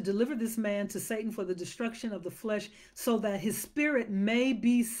are to deliver this man to Satan for the destruction of the flesh, so that his spirit may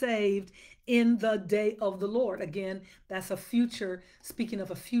be saved in the day of the Lord. Again, that's speaking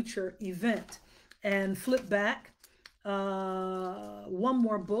of a future event. And flip back one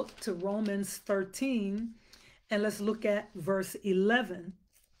more book to Romans 13, and let's look at verse 11.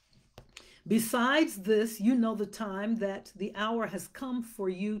 Besides this, you know the time, that the hour has come for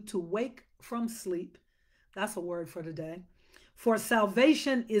you to wake from sleep. That's a word for today. For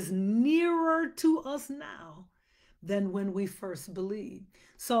salvation is nearer to us now than when we first believed.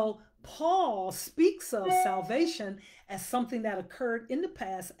 So Paul speaks of salvation as something that occurred in the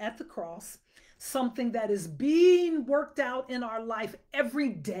past at the cross, something that is being worked out in our life every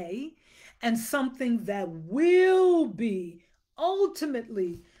day, and something that will be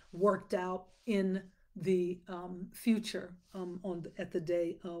ultimately worked out in the future at the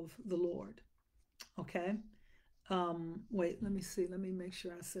day of the Lord. Okay. Wait, let me see. Let me make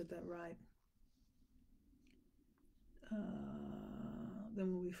sure I said that right.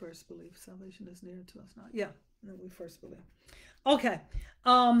 Then when we first believe, salvation is near to us now. Yeah, when we first believe. Okay.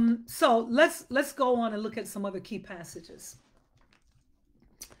 So let's go on and look at some other key passages.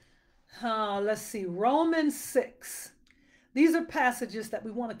 Let's see. Romans 6. These are passages that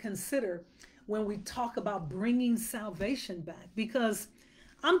we want to consider when we talk about bringing salvation back, because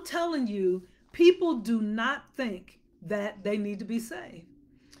I'm telling you, people do not think that they need to be saved.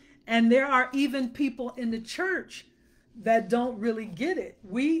 And there are even people in the church that don't really get it.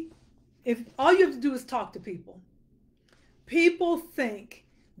 If all you have to do is talk to people, people think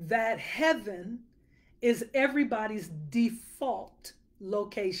that heaven is everybody's default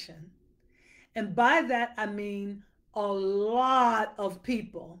location. And by that, I mean a lot of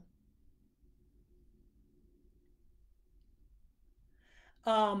people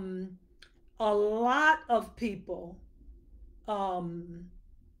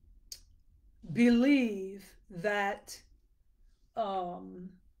believe that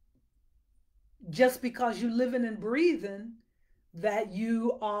just because you're living and breathing, that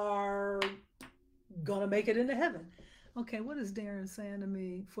you are gonna make it into heaven. Okay, what is Darren saying to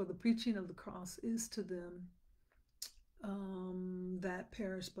me? For the preaching of the cross is to them that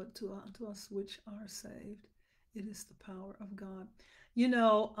perish, but to us which are saved, it is the power of God.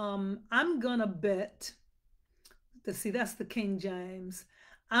 I'm gonna bet, that's the King James.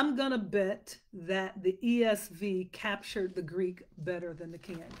 I'm gonna bet that the ESV captured the Greek better than the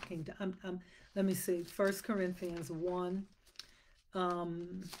King James. Let me see. 1 Corinthians 1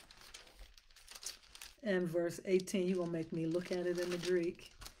 and verse 18. You're gonna make me look at it in the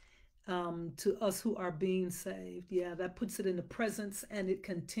Greek. to us who are being saved. Yeah, that puts it in the presence and it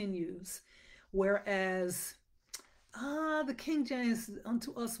continues. Whereas the King James,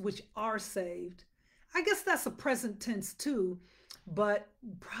 unto us which are saved. I guess that's a present tense too, but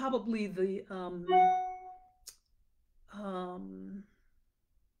probably the um,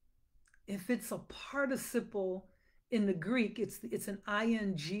 if it's a participle in the Greek, it's an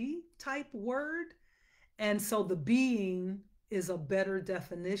ing type word, and so the being is a better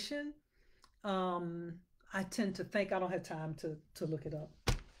definition. Um, I tend to think I don't have time to look it up,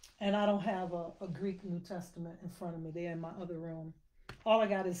 and I don't have a Greek New Testament in front of me. They're in my other room. All I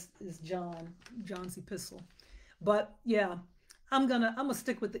got is John's epistle. But yeah, I'm gonna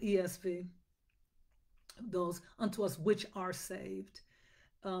stick with the ESV. Those unto us which are saved.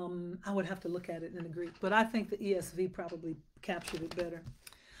 I would have to look at it in the Greek, but I think the ESV probably captured it better.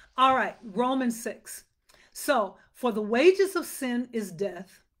 All right, Romans 6. So, for the wages of sin is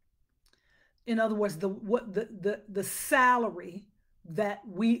death. In other words, the salary that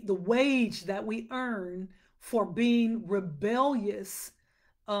the wage that we earn for being rebellious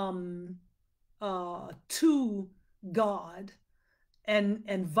to God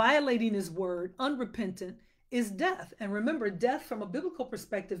and violating his word, unrepentant, is death. And remember, death from a biblical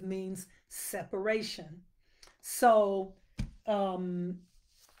perspective means separation. So,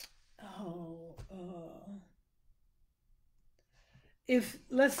 if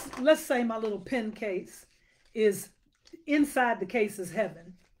let's say my little pen case is inside the case is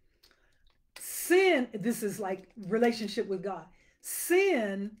heaven. Sin, this is like relationship with God.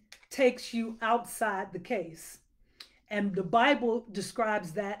 Sin takes you outside the case. And the Bible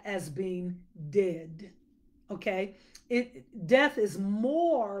describes that as being dead. Okay? Death is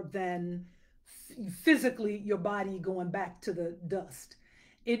more than physically your body going back to the dust.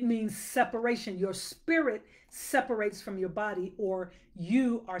 It means separation. Your spirit separates from your body, or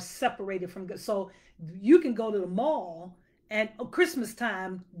you are separated from God. So you can go to the mall and Christmas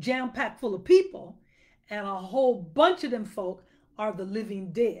time, jam-packed full of people, and a whole bunch of them folk are the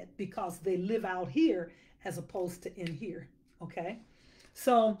living dead because they live out here as opposed to in here. Okay?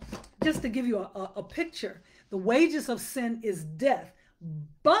 So just to give you a picture, the wages of sin is death,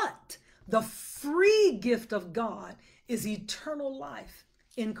 but the free gift of God is eternal life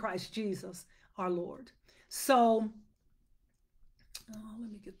in Christ Jesus our Lord. So let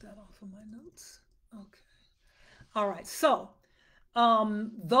me get that off of my notes. Okay. All right. So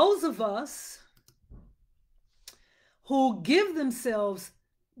those of us who give themselves,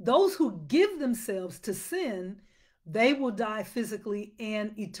 those who give themselves to sin, they will die physically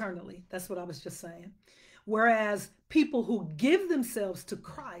and eternally. That's what I was just saying. Whereas people who give themselves to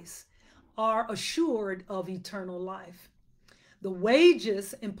Christ are assured of eternal life. The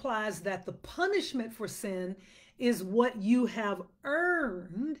wages implies that the punishment for sin is what you have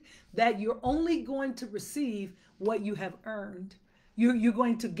earned, that you're only going to receive what you have earned. You're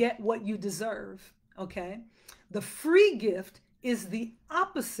going to get what you deserve, okay? The free gift is the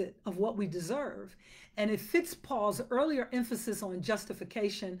opposite of what we deserve. And it fits Paul's earlier emphasis on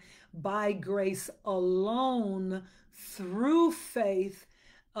justification by grace alone, through faith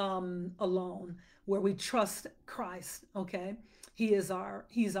alone, where we trust Christ, okay? He's our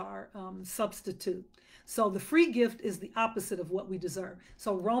substitute. So the free gift is the opposite of what we deserve.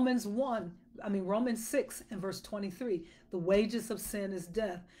 So Romans 6 and verse 23, the wages of sin is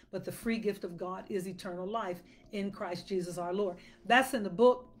death, but the free gift of God is eternal life in Christ Jesus our Lord. That's in the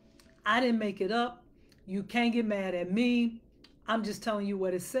book. I didn't make it up. You can't get mad at me. I'm just telling you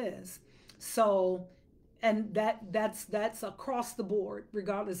what it says. So, and that's across the board,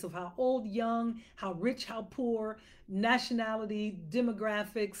 regardless of how old, young, how rich, how poor, nationality,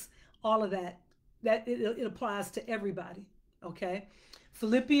 demographics, all of that. That it applies to everybody. Okay.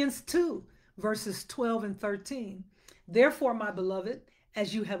 Philippians 2 verses 12 and 13. Therefore, my beloved,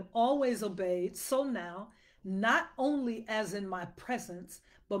 as you have always obeyed, so now, not only as in my presence,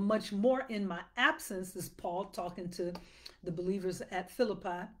 but much more in my absence, is Paul talking to the believers at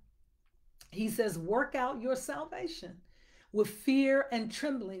Philippi. He says, work out your salvation with fear and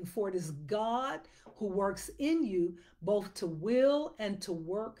trembling, for it is God who works in you both to will and to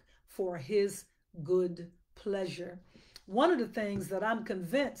work for his good pleasure. One of the things that I'm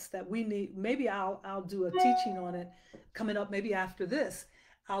convinced that we need, maybe I'll do a teaching on it coming up, maybe after this,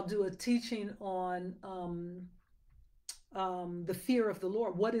 I'll do a teaching on the fear of the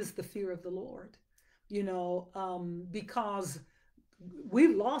Lord. What is the fear of the Lord? You know, because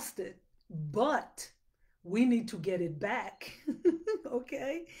we've lost it, but we need to get it back.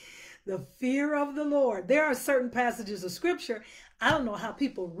 Okay? The fear of the Lord. There are certain passages of scripture, I don't know how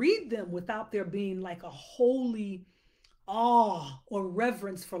people read them without there being like a holy awe or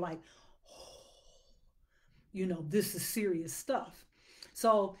reverence for like, this is serious stuff.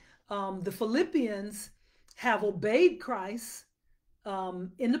 So the Philippians have obeyed Christ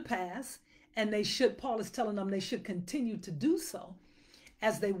in the past, and Paul is telling them they should continue to do so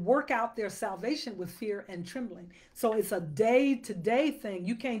as they work out their salvation with fear and trembling. So it's a day to day thing.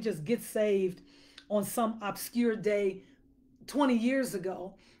 You can't just get saved on some obscure day 20 years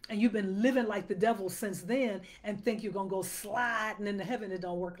ago and you've been living like the devil since then and think you're going to go sliding into heaven. It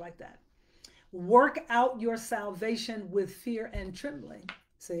don't work like that. Work out your salvation with fear and trembling.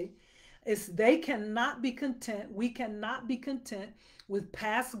 See, they cannot be content. We cannot be content with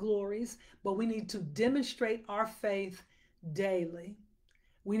past glories, but we need to demonstrate our faith daily.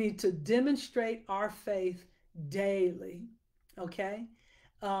 We need to demonstrate our faith daily. Okay,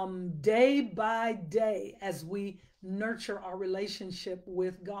 day by day as we nurture our relationship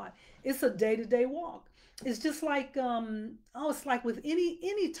with God. It's a day-to-day walk. It's just like it's like with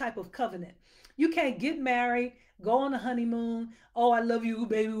any type of covenant. You can't get married, go on a honeymoon. Oh, I love you,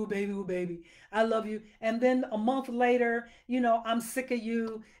 baby, ooh, baby, ooh, baby. I love you. And then a month later, I'm sick of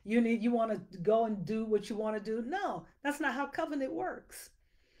you. You want to go and do what you want to do. No, that's not how covenant works.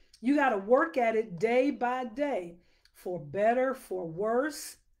 You got to work at it day by day, for better, for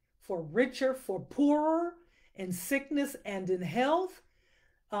worse, for richer, for poorer, in sickness and in health,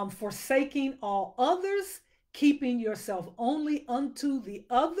 forsaking all others, keeping yourself only unto the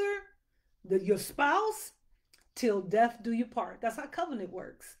other, your spouse, till death do you part. That's how covenant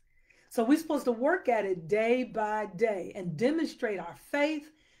works. So we're supposed to work at it day by day and demonstrate our faith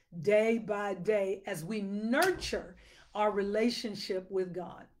day by day as we nurture our relationship with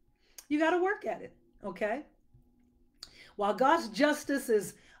God. You got to work at it, okay? While God's justice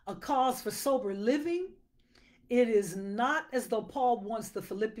is a cause for sober living, it is not as though Paul wants the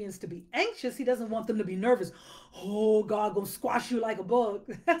Philippians to be anxious. He doesn't want them to be nervous. Oh, God gonna squash you like a bug.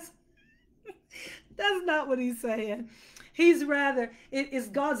 That's not what he's saying. He's rather, it is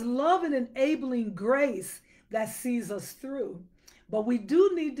God's love and enabling grace that sees us through. But we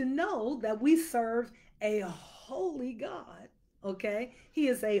do need to know that we serve a holy God, okay? He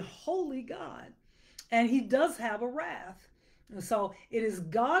is a holy God, and he does have a wrath. And so it is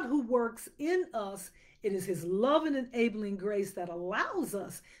God who works in us. It is his love and enabling grace that allows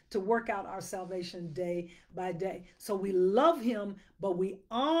us to work out our salvation day by day. So we love him, but we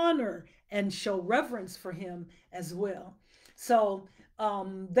honor and show reverence for him as well. So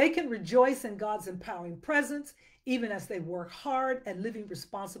they can rejoice in God's empowering presence, even as they work hard at living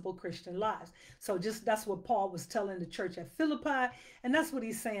responsible Christian lives. So that's what Paul was telling the church at Philippi, and that's what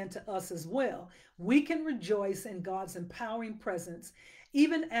he's saying to us as well. We can rejoice in God's empowering presence,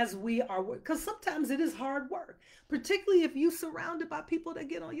 even as we are, because sometimes it is hard work, particularly if you're surrounded by people that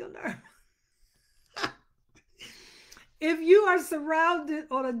get on your nerve. If you are surrounded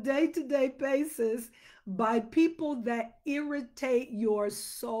on a day-to-day basis by people that irritate your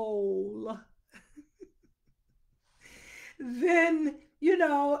soul, then,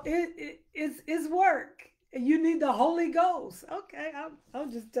 it's work. You need the Holy Ghost. Okay,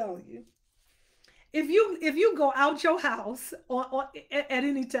 I'm just telling you. If you go out your house at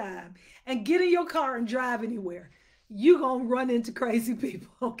any time and get in your car and drive anywhere, you're going to run into crazy people.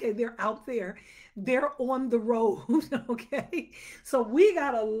 Okay, they're out there. They're on the road. Okay, so we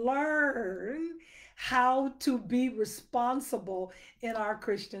got to learn how to be responsible in our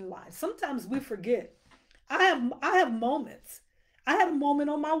Christian life. Sometimes we forget. I have moments. I had a moment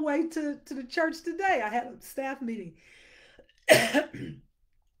on my way to the church today. I had a staff meeting.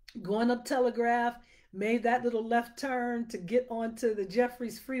 Going up Telegraph, made that little left turn to get onto the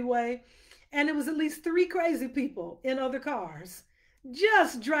Jeffries Freeway, and it was at least 3 crazy people in other cars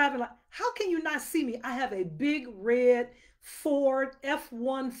just driving like, how can you not see me? I have a big red Ford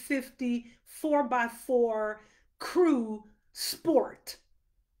F-150 4x4 crew sport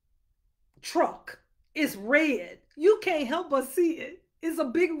truck. It's red. You can't help but see it. It's a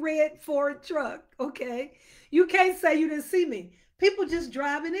big red Ford truck, okay? You can't say you didn't see me. People just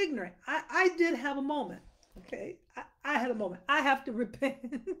driving ignorant. I did have a moment, okay? I had a moment. I have to repent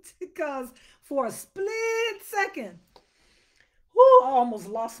because for a split second, I almost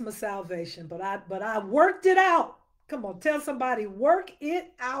lost my salvation, but I worked it out. Come on, tell somebody, work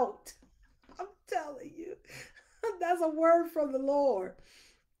it out. I'm telling you, that's a word from the Lord.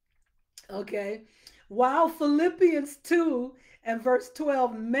 Okay, while Philippians 2 and verse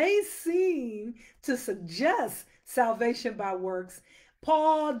 12 may seem to suggest salvation by works,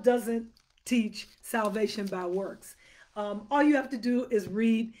 Paul doesn't teach salvation by works. All you have to do is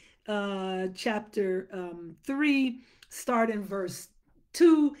read chapter 3, start in verse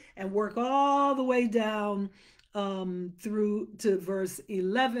 2, and work all the way down through to verse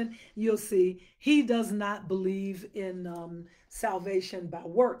 11, you'll see he does not believe in salvation by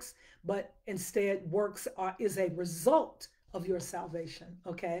works, but instead works is a result of your salvation.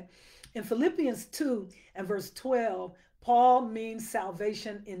 Okay. In Philippians 2 and verse 12, Paul means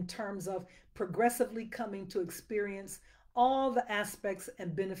salvation in terms of progressively coming to experience all the aspects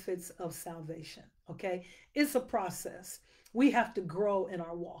and benefits of salvation. Okay. It's a process. We have to grow in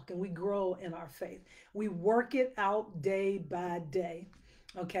our walk and we grow in our faith. We work it out day by day.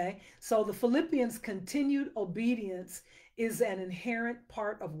 Okay. So the Philippians' continued obedience is an inherent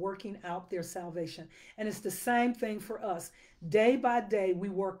part of working out their salvation. And it's the same thing for us. Day by day, we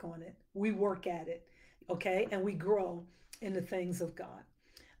work on it. We work at it. Okay. And we grow in the things of God.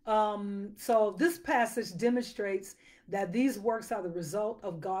 So this passage demonstrates that these works are the result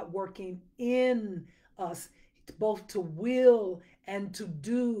of God working in us, both to will and to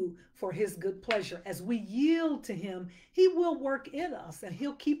do for his good pleasure. As we yield to him, he will work in us and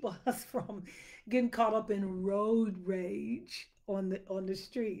he'll keep us from getting caught up in road rage on the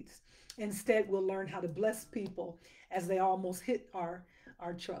streets. Instead, we'll learn how to bless people as they almost hit our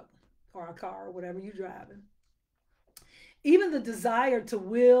truck or our car or whatever you're driving. Even the desire to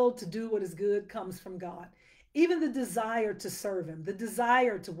will to do what is good comes from God. Even the desire to serve him, the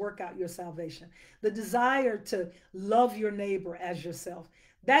desire to work out your salvation, the desire to love your neighbor as yourself,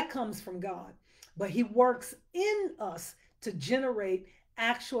 that comes from God. But he works in us to generate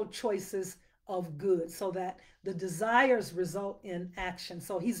actual choices of good so that the desires result in action.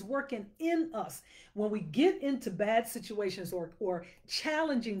 So he's working in us. When we get into bad situations or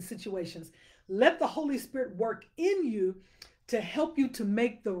challenging situations, let the Holy Spirit work in you to help you to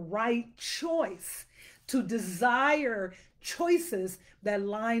make the right choice, to desire choices that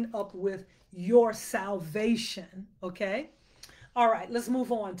line up with your salvation. Okay. All right, let's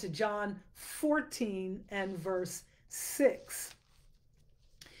move on to John 14 and verse 6.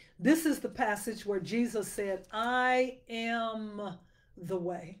 This is the passage where Jesus said, I am the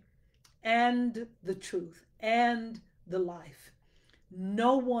way and the truth and the life.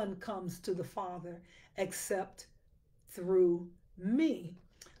 No one comes to the Father except through me.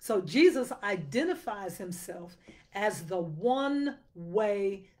 So Jesus identifies himself as the one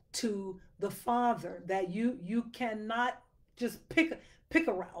way to the Father, that you cannot just pick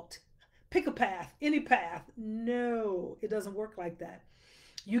a route, pick a path, any path. No, it doesn't work like that.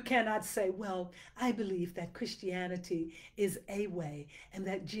 You cannot say, well, I believe that Christianity is a way and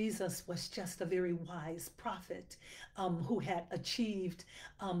that Jesus was just a very wise prophet who had achieved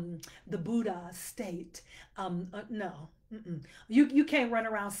the Buddha state. No. You can't run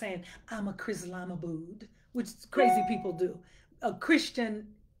around saying, I'm a Chrislamabud, which crazy people do. A Christian,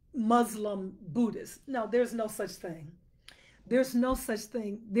 Muslim, Buddhist. No, there's no such thing. There's no such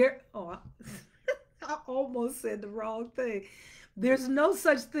thing. I almost said the wrong thing. There's no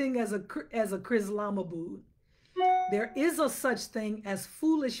such thing as a Chrislamabud. There is a such thing as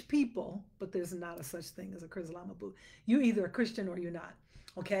foolish people, but there's not a such thing as a Chrislamabud. You're either a Christian or you're not.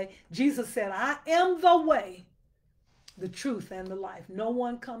 Okay? Jesus said, I am the way, the truth, and the life. No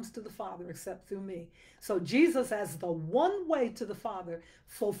one comes to the Father except through me. So Jesus, as the one way to the Father,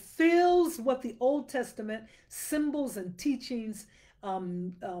 fulfills what the Old Testament symbols and teachings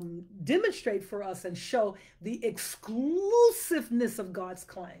demonstrate for us and show the exclusiveness of God's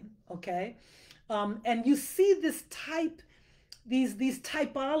claim. Okay. And you see this these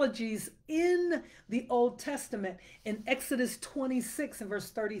typologies in the Old Testament. In Exodus 26 and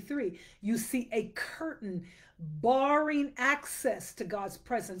verse 33, you see a curtain barring access to God's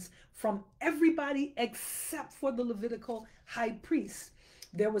presence from everybody except for the Levitical high priest.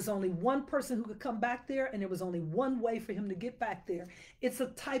 There was only one person who could come back there, and there was only one way for him to get back there. It's a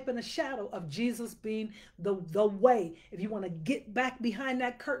type and a shadow of Jesus being the way. If you want to get back behind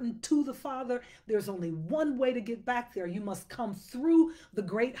that curtain to the Father, there's only one way to get back there. You must come through the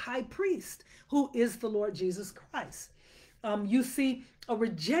great high priest, who is the Lord Jesus Christ. You see a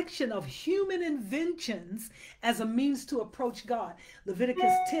rejection of human inventions as a means to approach God.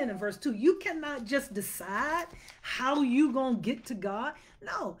 Leviticus 10 and verse 2, you cannot just decide how you gonna get to God.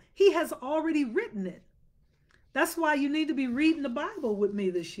 No, he has already written it. That's why you need to be reading the Bible with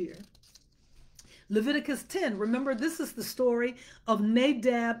me this year. Leviticus 10, remember, this is the story of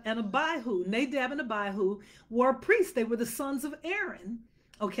Nadab and Abihu. Nadab and Abihu were priests. They were the sons of Aaron.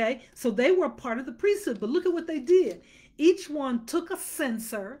 Okay, so they were part of the priesthood, but look at what they did. Each one took a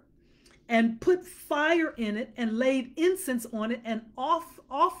censer and put fire in it and laid incense on it and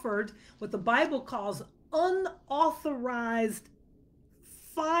offered what the Bible calls unauthorized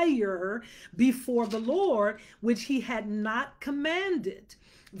fire before the Lord, which he had not commanded.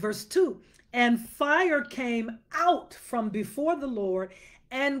 Verse 2, And fire came out from before the Lord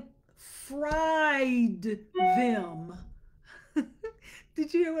and fried them.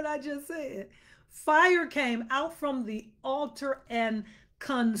 Did you hear what I just said? Fire came out from the altar and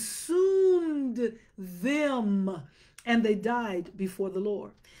consumed them, and they died before the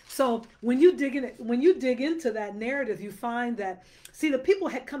Lord. So when you dig into that narrative, you find that, see, the people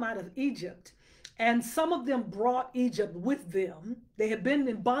had come out of Egypt, and some of them brought Egypt with them. They had been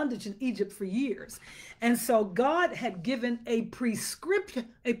in bondage in Egypt for years. And so God had given a prescription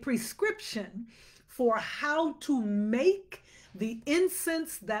for how to make the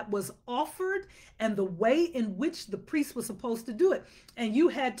incense that was offered and the way in which the priest was supposed to do it. And you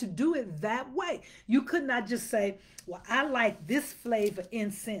had to do it that way. You could not just say, well, I like this flavor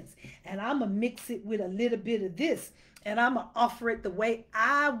incense, and I'm going to mix it with a little bit of this, and I'm going to offer it the way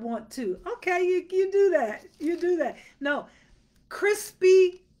I want to. Okay, you do that. You do that. No,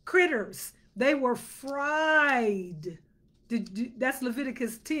 crispy critters. They were fried. That's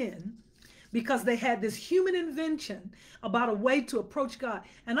Leviticus 10. Because they had this human invention about a way to approach God.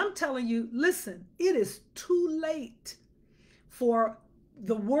 And I'm telling you, listen, it is too late for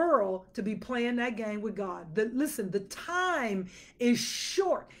the world to be playing that game with God. Listen, the time is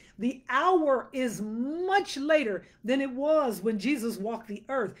short. The hour is much later than it was when Jesus walked the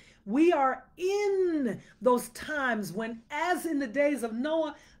earth. We are in those times when, as in the days of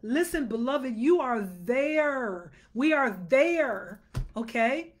Noah, listen, beloved, you are there. We are there,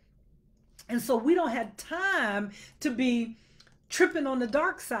 okay? And so we don't have time to be tripping on the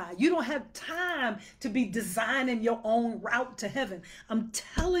dark side. You don't have time to be designing your own route to heaven. I'm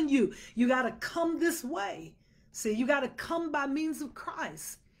telling you, you got to come this way. See, you got to come by means of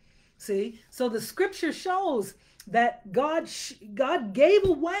Christ. See, so the scripture shows that God gave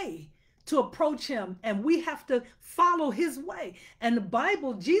a way to approach him, and we have to follow his way. And the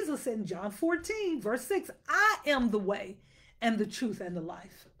Bible, Jesus said in John 14, verse 6, I am the way and the truth and the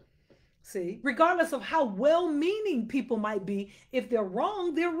life. See, regardless of how well-meaning people might be, if they're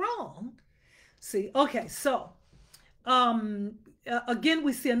wrong, they're wrong. See, okay, so again,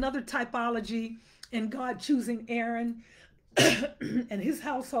 we see another typology in God choosing Aaron and his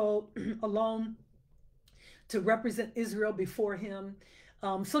household alone to represent Israel before him.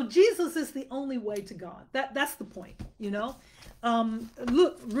 So Jesus is the only way to God. That's the point, you know.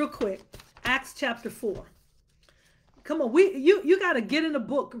 Look real quick, Acts chapter 4. Come on, you got to get in the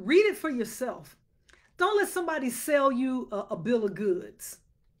book. Read it for yourself. Don't let somebody sell you a bill of goods,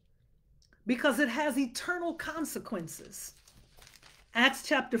 because it has eternal consequences. Acts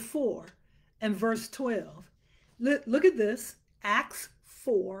chapter 4 and verse 12. Look at this. Acts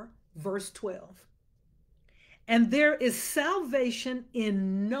 4, verse 12. And there is salvation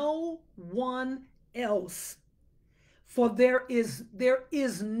in no one else, for there is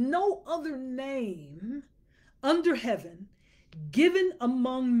no other name under heaven given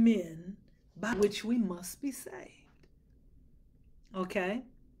among men by which we must be saved. Okay?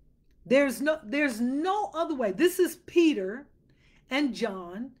 There's no other way. This is Peter and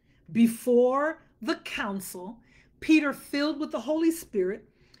John before the council. Peter, filled with the Holy Spirit,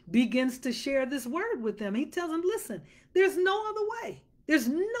 begins to share this word with them. He tells them, listen, there's no other way. There's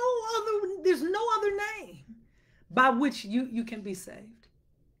no other name by which you can be saved.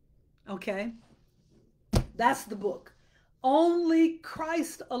 Okay? That's the book. Only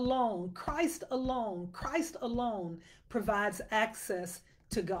Christ alone, Christ alone, Christ alone provides access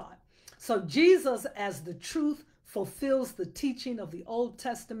to God. So Jesus, as the truth, fulfills the teaching of the Old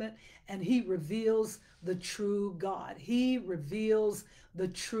Testament, and he reveals the true God. He reveals the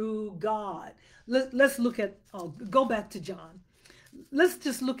true God. Let's look at, go back to John. Let's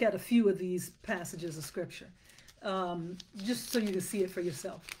just look at a few of these passages of scripture, just so you can see it for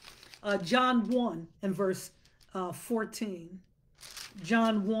yourself. John 1 and verse 14.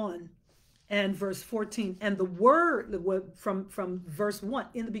 John 1 and verse 14. And the word, from verse 1,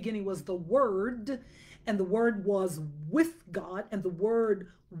 in the beginning was the Word, and the Word was with God, and the Word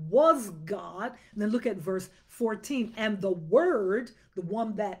was God. And then look at verse 14. And the Word, the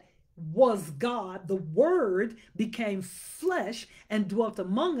one that was God, the Word became flesh and dwelt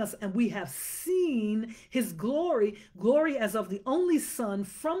among us, and we have seen his glory as of the only Son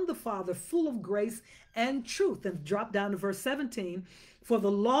from the Father, full of grace and truth. And drop down to verse 17. For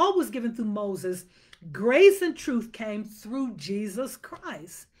the law was given through Moses, grace and truth came through Jesus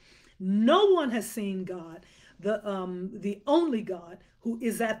Christ. No one has seen God, the only God, who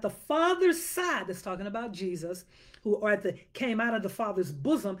is at the Father's side. That's talking about Jesus, who came out of the Father's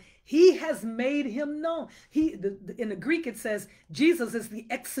bosom. He has made him known. In the Greek it says Jesus is the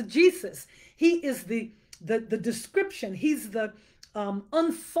exegesis. He is the description. He's the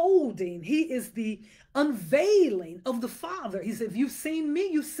unfolding. He is the unveiling of the Father. He said, if you've seen me,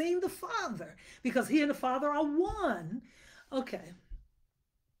 you've seen the Father, because he and the Father are one. Okay.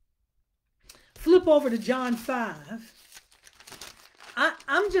 Flip over to John 5. I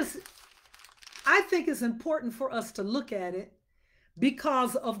think it's important for us to look at it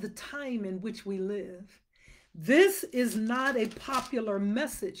because of the time in which we live. This is not a popular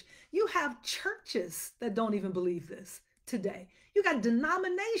message. You have churches that don't even believe this today. You got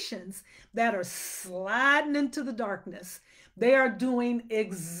denominations that are sliding into the darkness. They are doing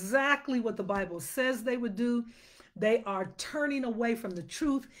exactly what the Bible says they would do. They are turning away from the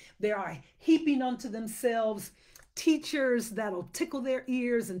truth. They are heaping unto themselves teachers that'll tickle their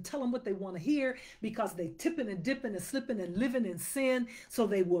ears and tell them what they want to hear, because they tipping and dipping and slipping and living in sin. So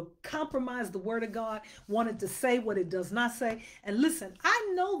they will compromise the word of God, wanted to say what it does not say. And listen,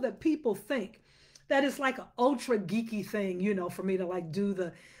 I know that people think that it's like an ultra geeky thing, you know, for me to like do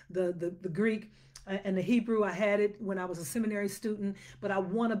the Greek and the Hebrew. I had it when I was a seminary student, but I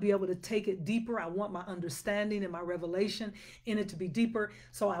want to be able to take it deeper. I want my understanding and my revelation in it to be deeper.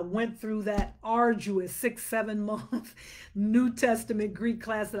 So I went through that arduous 6-7 month New Testament Greek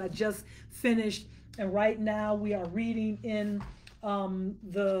class that I just finished. And right now we are reading in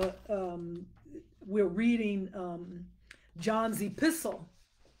we're reading John's epistle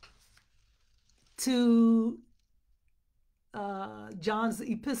to John's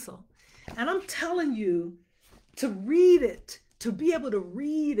epistle. And I'm telling you to read it, to be able to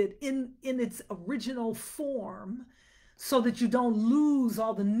read it in its original form so that you don't lose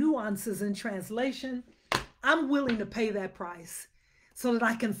all the nuances in translation. I'm willing to pay that price so that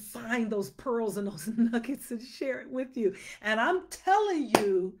I can find those pearls and those nuggets and share it with you. And I'm telling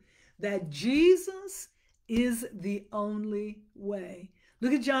you that Jesus is the only way.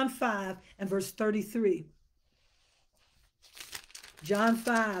 Look at John 5 and verse 33. John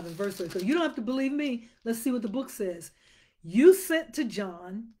 5 and verse 33. You don't have to believe me. Let's see what the book says. You sent to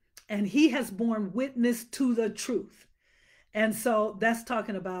John, and he has borne witness to the truth. And so that's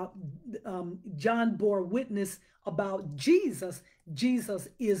talking about John bore witness about Jesus. Jesus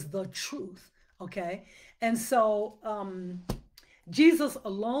is the truth. Okay. And so Jesus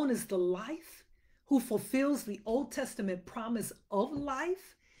alone is the life who fulfills the Old Testament promise of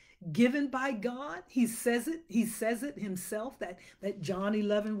life given by God. He says it himself, that John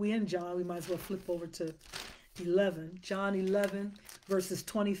 11, we in John, we might as well flip over to 11. John 11 verses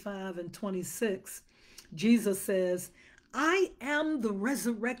 25 and 26. Jesus says, I am the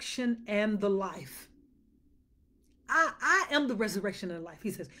resurrection and the life. I am the resurrection and the life.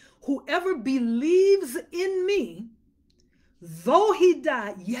 He says, whoever believes in me, though he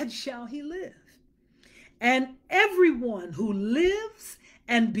die, yet shall he live. And everyone who lives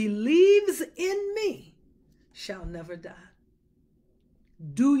and believes in me shall never die.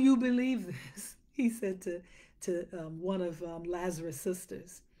 Do you believe this? He said to one of Lazarus'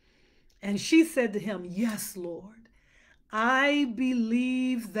 sisters. And she said to him, yes, Lord, I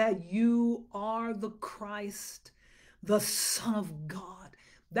believe that you are the Christ, the Son of God.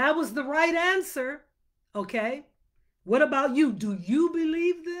 That was the right answer. Okay. What about you? Do you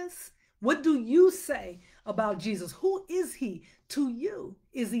believe this? What do you say about Jesus? Who is he to you?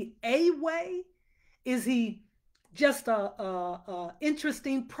 Is he a way? Is he just a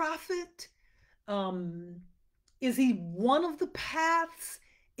interesting prophet? Is he one of the paths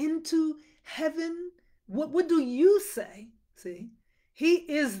into heaven? What do you say? See, he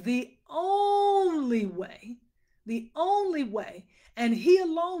is the only way, and he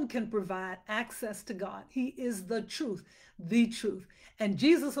alone can provide access to God. He is the truth, and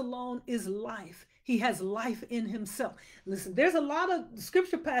Jesus alone is life. He has life in himself. Listen, there's a lot of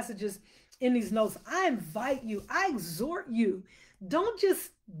scripture passages in these notes. I invite you, I exhort you, don't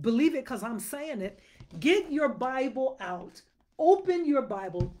just believe it because I'm saying it. Get your Bible out. Open your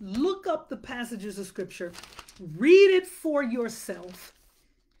Bible, look up the passages of scripture, read it for yourself,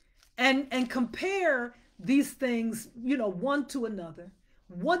 and compare these things, one to another.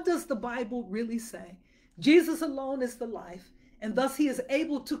 What does the Bible really say? Jesus alone is the life, and thus he is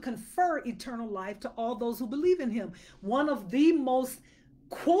able to confer eternal life to all those who believe in him. One of the most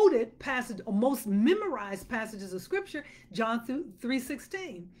quoted passage, or most memorized passages of scripture, John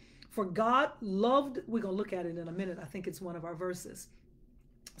 3:16. For God loved, we're going to look at it in a minute. I think it's one of our verses.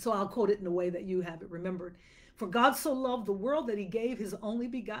 So I'll quote it in a way that you have it remembered. For God so loved the world that he gave his only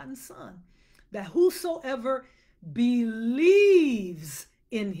begotten son, that whosoever believes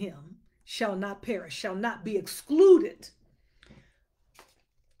in him shall not perish, shall not be excluded.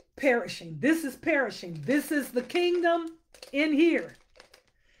 Perishing. This is perishing. This is the kingdom in here.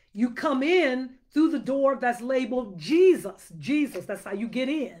 You come in through the door that's labeled Jesus. Jesus, that's how you get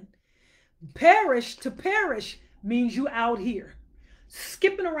in. Perish, to perish means you out here,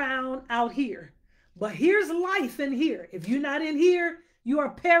 skipping around out here. But here's life in here. If you're not in here, you are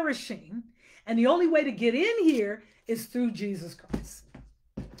perishing. And the only way to get in here is through Jesus Christ.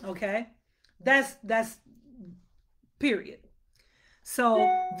 Okay? That's period. So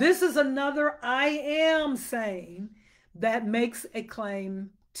this is another I am saying that makes a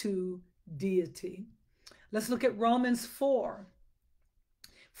claim to deity. Let's look at Romans 4.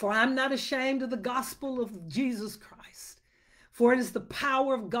 For I'm not ashamed of the gospel of Jesus Christ, for it is the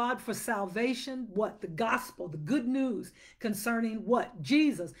power of God for salvation. What? The gospel, the good news concerning what?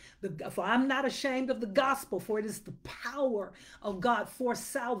 Jesus. For I'm not ashamed of the gospel, for it is the power of God for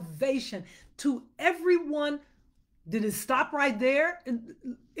salvation to everyone. Did it stop right there?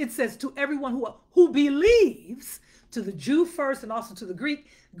 It says to everyone who believes, to the Jew first and also to the Greek.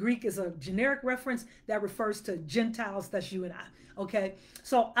 Greek is a generic reference that refers to Gentiles. That's you and I. Okay,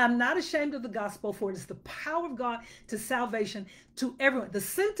 so I'm not ashamed of the gospel, for it is the power of God to salvation to everyone. The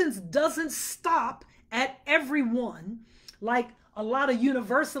sentence doesn't stop at everyone like a lot of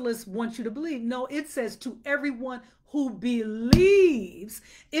universalists want you to believe. No, it says to everyone who believes.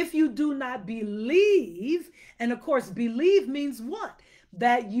 If you do not believe, and of course, believe means what?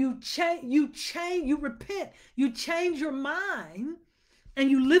 That you repent, you change your mind, and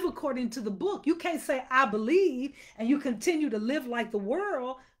you live according to the book. You can't say, I believe, and you continue to live like the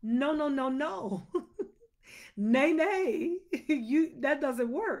world. No, no, no, no. Nay, nay, that doesn't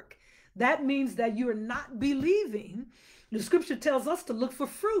work. That means that you are not believing. The scripture tells us to look for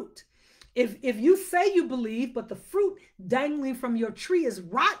fruit. If you say you believe, but the fruit dangling from your tree is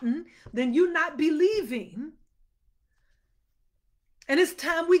rotten, then you're not believing. And it's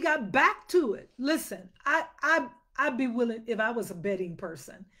time we got back to it. Listen, I'd be willing, if I was a betting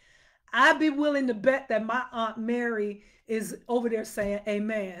person, I'd be willing to bet that my Aunt Mary is over there saying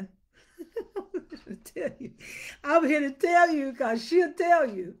amen. I'm here to tell you, because she'll tell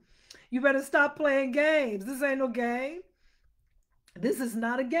you, you better stop playing games. This ain't no game. This is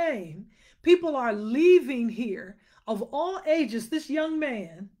not a game. People are leaving here of all ages. This young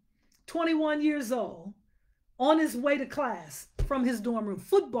man, 21 years old, on his way to class from his dorm room,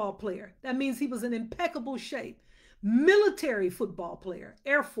 football player. That means he was in impeccable shape. Military football player,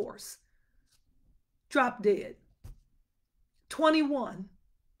 Air Force, dropped dead. 21,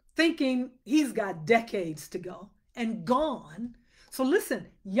 thinking he's got decades to go and gone. So listen,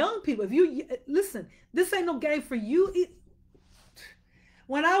 young people, if you listen, this ain't no game for you.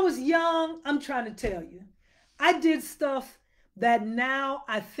 When I was young, I'm trying to tell you, I did stuff that now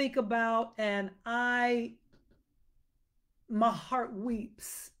I think about and my heart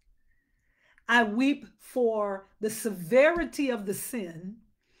weeps. I weep for the severity of the sin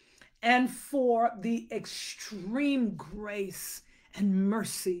and for the extreme grace and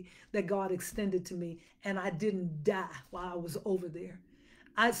mercy that God extended to me. And I didn't die while I was over there.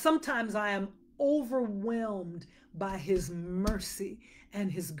 Sometimes I am overwhelmed by his mercy and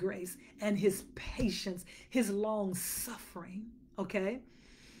his grace and his patience, his long suffering. Okay?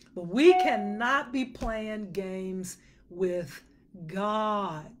 But we cannot be playing games with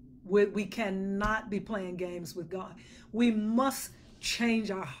God. We cannot be playing games with God. We must change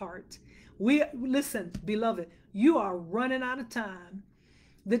our heart. Listen, beloved, you are running out of time.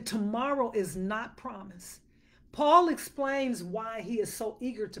 That tomorrow is not promised. Paul explains why he is so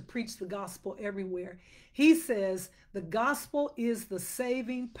eager to preach the gospel everywhere. He says the gospel is the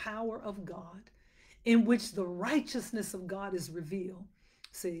saving power of God, in which the righteousness of God is revealed.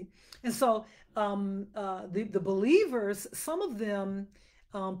 See? And so the believers, some of them,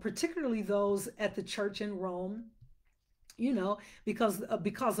 particularly those at the church in Rome, you know, because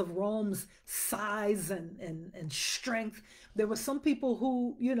of Rome's size and strength, there were some people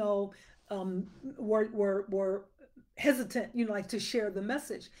who, you know, were hesitant, you know, like to share the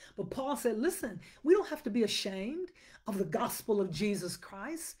message. But Paul said, listen, we don't have to be ashamed of the gospel of Jesus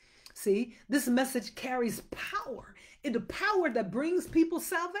Christ. See, this message carries power, and the power that brings people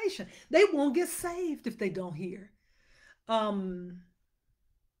salvation. They won't get saved if they don't hear.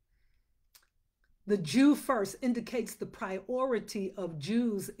 The Jew first indicates the priority of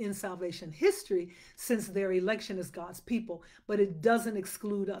Jews in salvation history, since their election as God's people, but it doesn't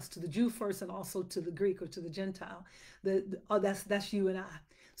exclude us, to the Jew first and also to the Greek or to the Gentile. That's you and I.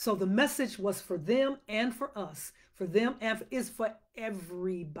 So the message was for them and for us, for them and is for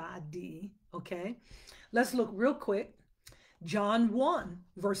everybody. Okay, let's look real quick. John 1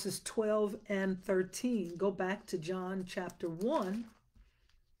 verses 12 and 13. Go back to John chapter 1.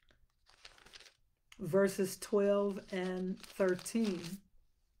 Verses 12 and 13.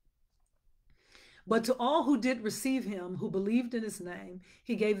 But to all who did receive him, who believed in his name,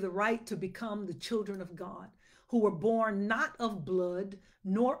 he gave the right to become the children of God, who were born not of blood,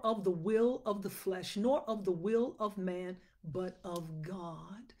 nor of the will of the flesh, nor of the will of man, but of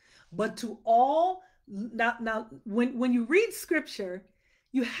God. But to all, now when you read scripture,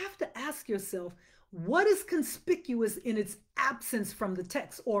 you have to ask yourself, what is conspicuous in its absence from the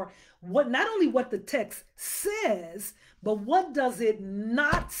text? Or what, not only what the text says, but what does it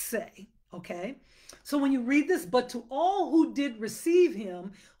not say? Okay. So when you read this, but to all who did receive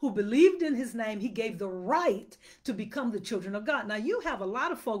him, who believed in his name, he gave the right to become the children of God. Now you have a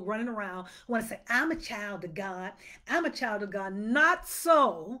lot of folk running around who want to say, I'm a child of God. I'm a child of God. Not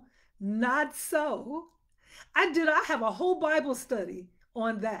so. Not so. I have a whole Bible study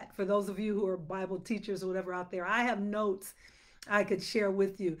on that for those of you who are Bible teachers or whatever out there. I have notes I could share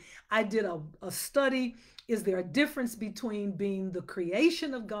with you. I did a study. Is there a difference between being the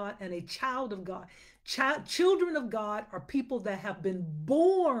creation of God and a child of God? Children of God are people that have been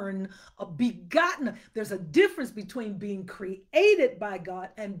born, begotten. There's a difference between being created by God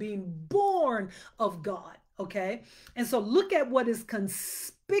and being born of God. Okay. And so look at what is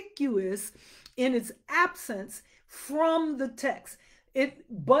conspicuous in its absence from the text.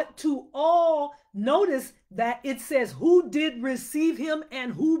 But to all, notice that it says who did receive him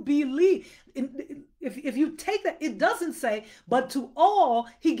and who believed. If you take that, it doesn't say, but to all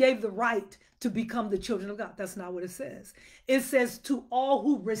he gave the right to become the children of God. That's not what it says. It says to all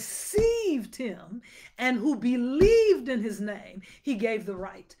who received him and who believed in his name, he gave the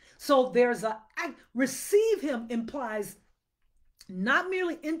right. So there's receive him implies not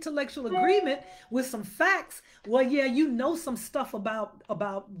merely intellectual agreement with some facts. Well, yeah, you know some stuff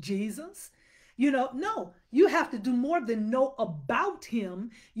about Jesus. No, you have to do more than know about him.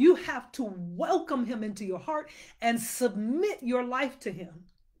 You have to welcome him into your heart and submit your life to him.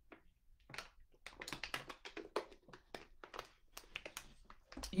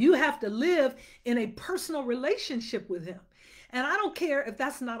 You have to live in a personal relationship with him. And I don't care if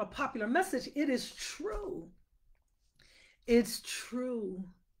that's not a popular message. It is true. It's true.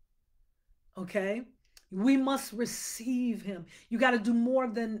 Okay? We must receive him. You got to do more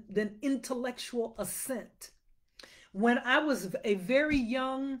than intellectual assent. When I was a very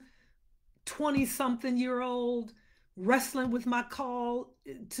young 20-something-year-old wrestling with my call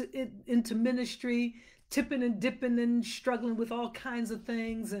into ministry, tipping and dipping and struggling with all kinds of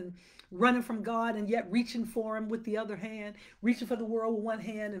things and running from God and yet reaching for him with the other hand, reaching for the world with one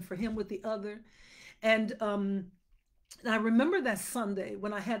hand and for him with the other. And I remember that Sunday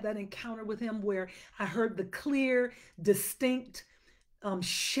when I had that encounter with him where I heard the clear, distinct,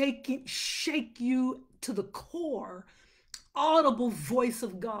 shake you to the core, audible voice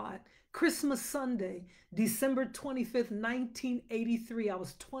of God. Christmas Sunday, December 25th, 1983. I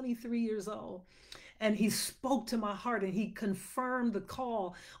was 23 years old. And he spoke to my heart and he confirmed the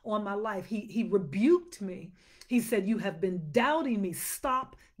call on my life. He rebuked me. He said, you have been doubting me.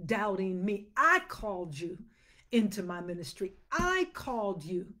 Stop doubting me. I called you into my ministry. I called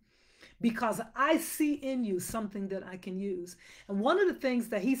you because I see in you something that I can use. And one of the things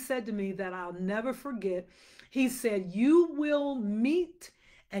that he said to me that I'll never forget, he said, you will meet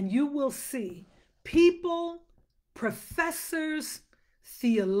and you will see people, professors,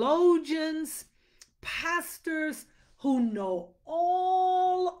 theologians, pastors who know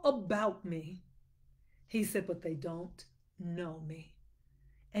all about me. He said, but they don't know me.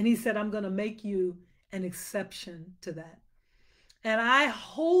 And he said, I'm going to make you an exception to that. And I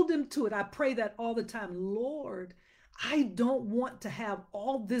hold him to it. I pray that all the time. Lord, I don't want to have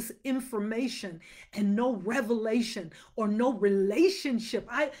all this information and no revelation or no relationship.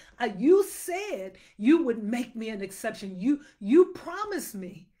 You said you would make me an exception. You promised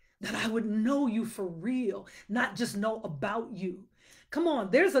me that I would know you for real, not just know about you. Come on,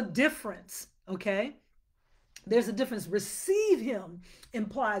 there's a difference, okay? There's a difference. Receive him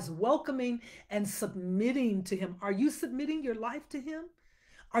implies welcoming and submitting to him. Are you submitting your life to him?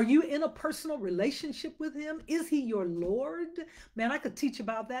 Are you in a personal relationship with him? Is he your Lord? Man, I could teach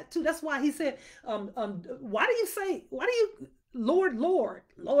about that too. That's why he said, why do you, Lord, Lord,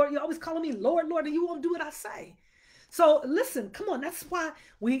 Lord, you're always calling me Lord, Lord, and you won't do what I say. So listen, come on. That's why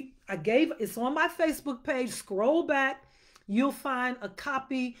it's on my Facebook page. Scroll back. You'll find a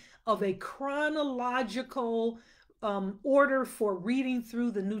copy of a chronological order for reading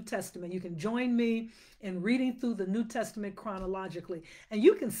through the New Testament. You can join me in reading through the New Testament chronologically, and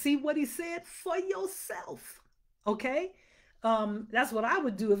you can see what he said for yourself. Okay? That's what I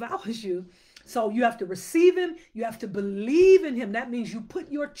would do if I was you. So you have to receive him. You have to believe in him. That means you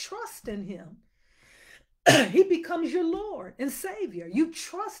put your trust in him. He becomes your Lord and Savior. You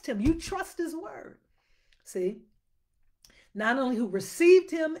trust him. You trust his word. See? Not only who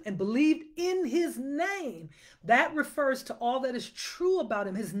received him and believed in his name. That refers to all that is true about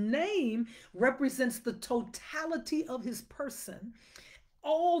him. His name represents the totality of his person.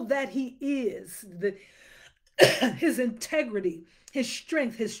 All that he is, his integrity, his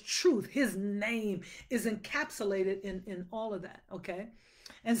strength, his truth, his name is encapsulated in all of that, okay?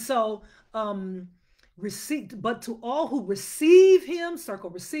 And so, but to all who receive him,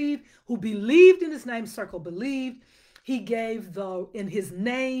 circle receive, who believed in his name, circle believed, he gave in his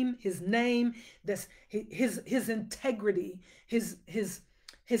name, that's his integrity, his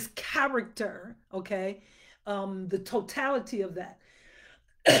character, okay? The totality of that.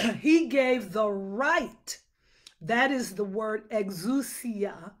 He gave the right. That is the word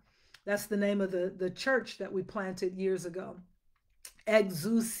exousia. That's the name of the church that we planted years ago.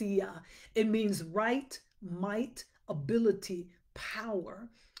 Exousia. It means right, might, ability, power,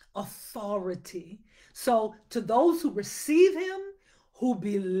 authority. So to those who receive him, who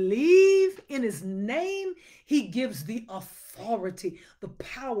believe in his name, he gives the authority, the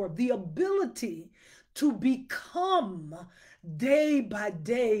power, the ability to become day by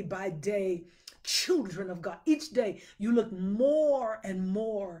day children of God. Each day you look more and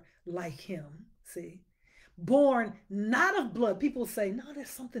more like him. See? Born not of blood. People say, no, there's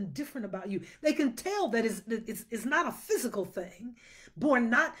something different about you. They can tell that it's not a physical thing. Born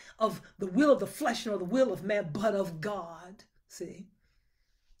not of the will of the flesh nor the will of man, but of God. See?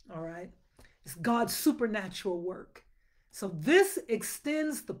 All right? It's God's supernatural work. So this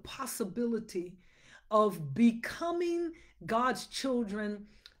extends the possibility of becoming God's children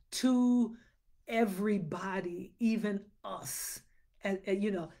to everybody, even us, and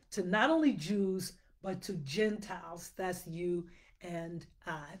to not only Jews, but to Gentiles. That's you and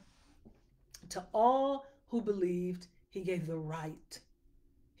I. To all who believed, he gave the right.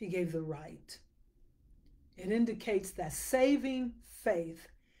 He gave the right. It indicates that saving faith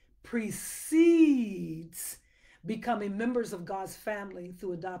precedes becoming members of God's family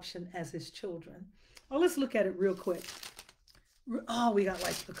through adoption as his children. Oh, let's look at it real quick. Oh, we got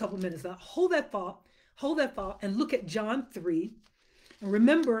like a couple minutes now. Hold that thought, and look at John 3. And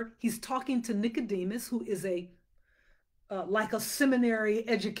remember, he's talking to Nicodemus, who is like a seminary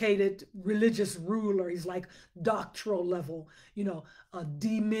educated religious ruler. He's like doctoral level, a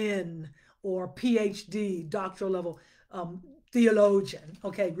D-Min or PhD, doctoral level theologian,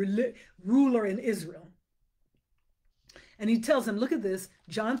 okay, ruler in Israel. And he tells him, look at this,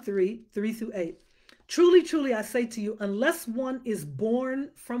 John 3:3-8. Truly, truly, I say to you, unless one is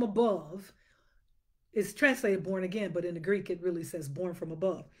born from above, it's translated born again, but in the Greek, it really says born from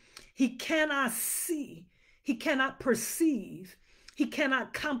above. He cannot see, he cannot perceive, he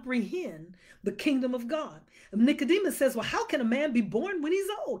cannot comprehend the kingdom of God. And Nicodemus says, well, how can a man be born when he's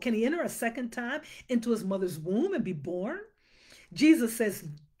old? Can he enter a second time into his mother's womb and be born? Jesus says,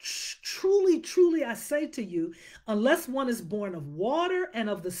 truly, truly, I say to you, unless one is born of water and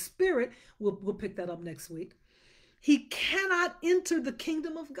of the Spirit, we'll pick that up next week, he cannot enter the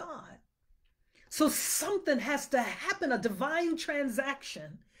kingdom of God. So something has to happen, a divine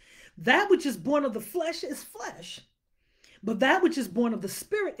transaction. That which is born of the flesh is flesh, but that which is born of the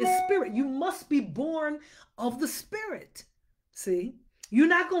Spirit is spirit. You must be born of the Spirit. See, you're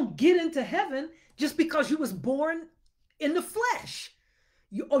not going to get into heaven just because you was born in the flesh.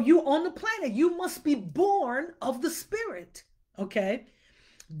 You on the planet. You must be born of the Spirit. Okay.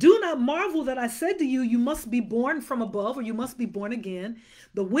 Do not marvel that I said to you, you must be born from above, or you must be born again.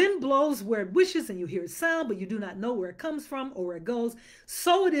 The wind blows where it wishes and you hear its sound, but you do not know where it comes from or where it goes.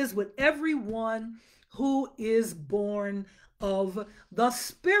 So it is with everyone who is born of the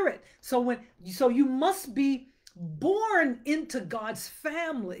Spirit. So you must be born into God's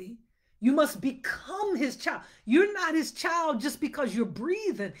family. You must become his child. You're not his child just because you're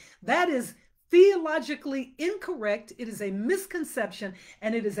breathing. That is theologically incorrect. It is a misconception,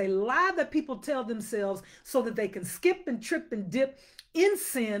 and it is a lie that people tell themselves so that they can skip and trip and dip in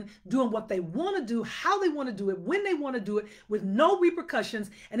sin, doing what they want to do, how they want to do it, when they want to do it, with no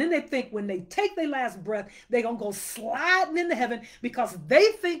repercussions. And then they think when they take their last breath, they're going to go sliding into heaven because they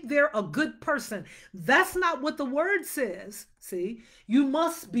think they're a good person. That's not what the word says. See, you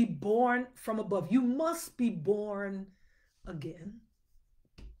must be born from above. You must be born again.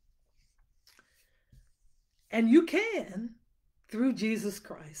 And you can through Jesus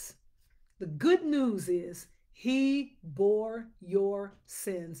Christ. The good news is he bore your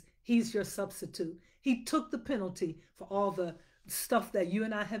sins. He's your substitute. He took the penalty for all the stuff that you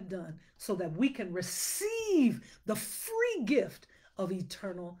and I have done so that we can receive the free gift of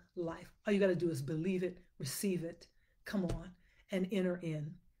eternal life. All you got to do is believe it, receive it, come on, and enter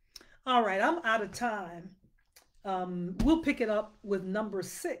in. All right, I'm out of time. We'll pick it up with number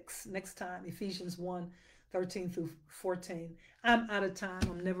 6 next time, Ephesians 1:13 through 14. I'm out of time.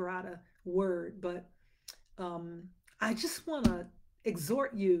 I'm never out of word, but I just want to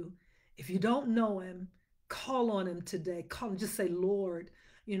exhort you, if you don't know him, call on him today. Call him, just say, Lord,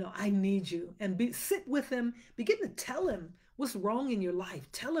 I need you. And sit with him, begin to tell him what's wrong in your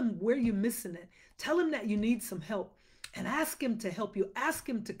life. Tell him where you're missing it. Tell him that you need some help and ask him to help you. Ask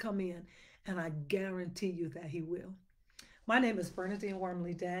him to come in, and I guarantee you that he will. My name is Bernadine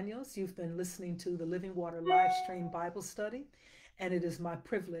Wormley Daniels. You've been listening to the Living Water live stream Bible study, and it is my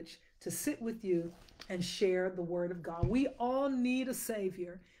privilege to sit with you and share the word of God. We all need a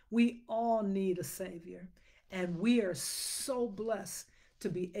Savior. We all need a Savior, and we are so blessed to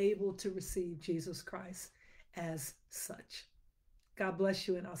be able to receive Jesus Christ as such. God bless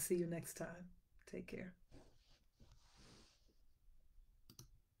you, and I'll see you next time. Take care.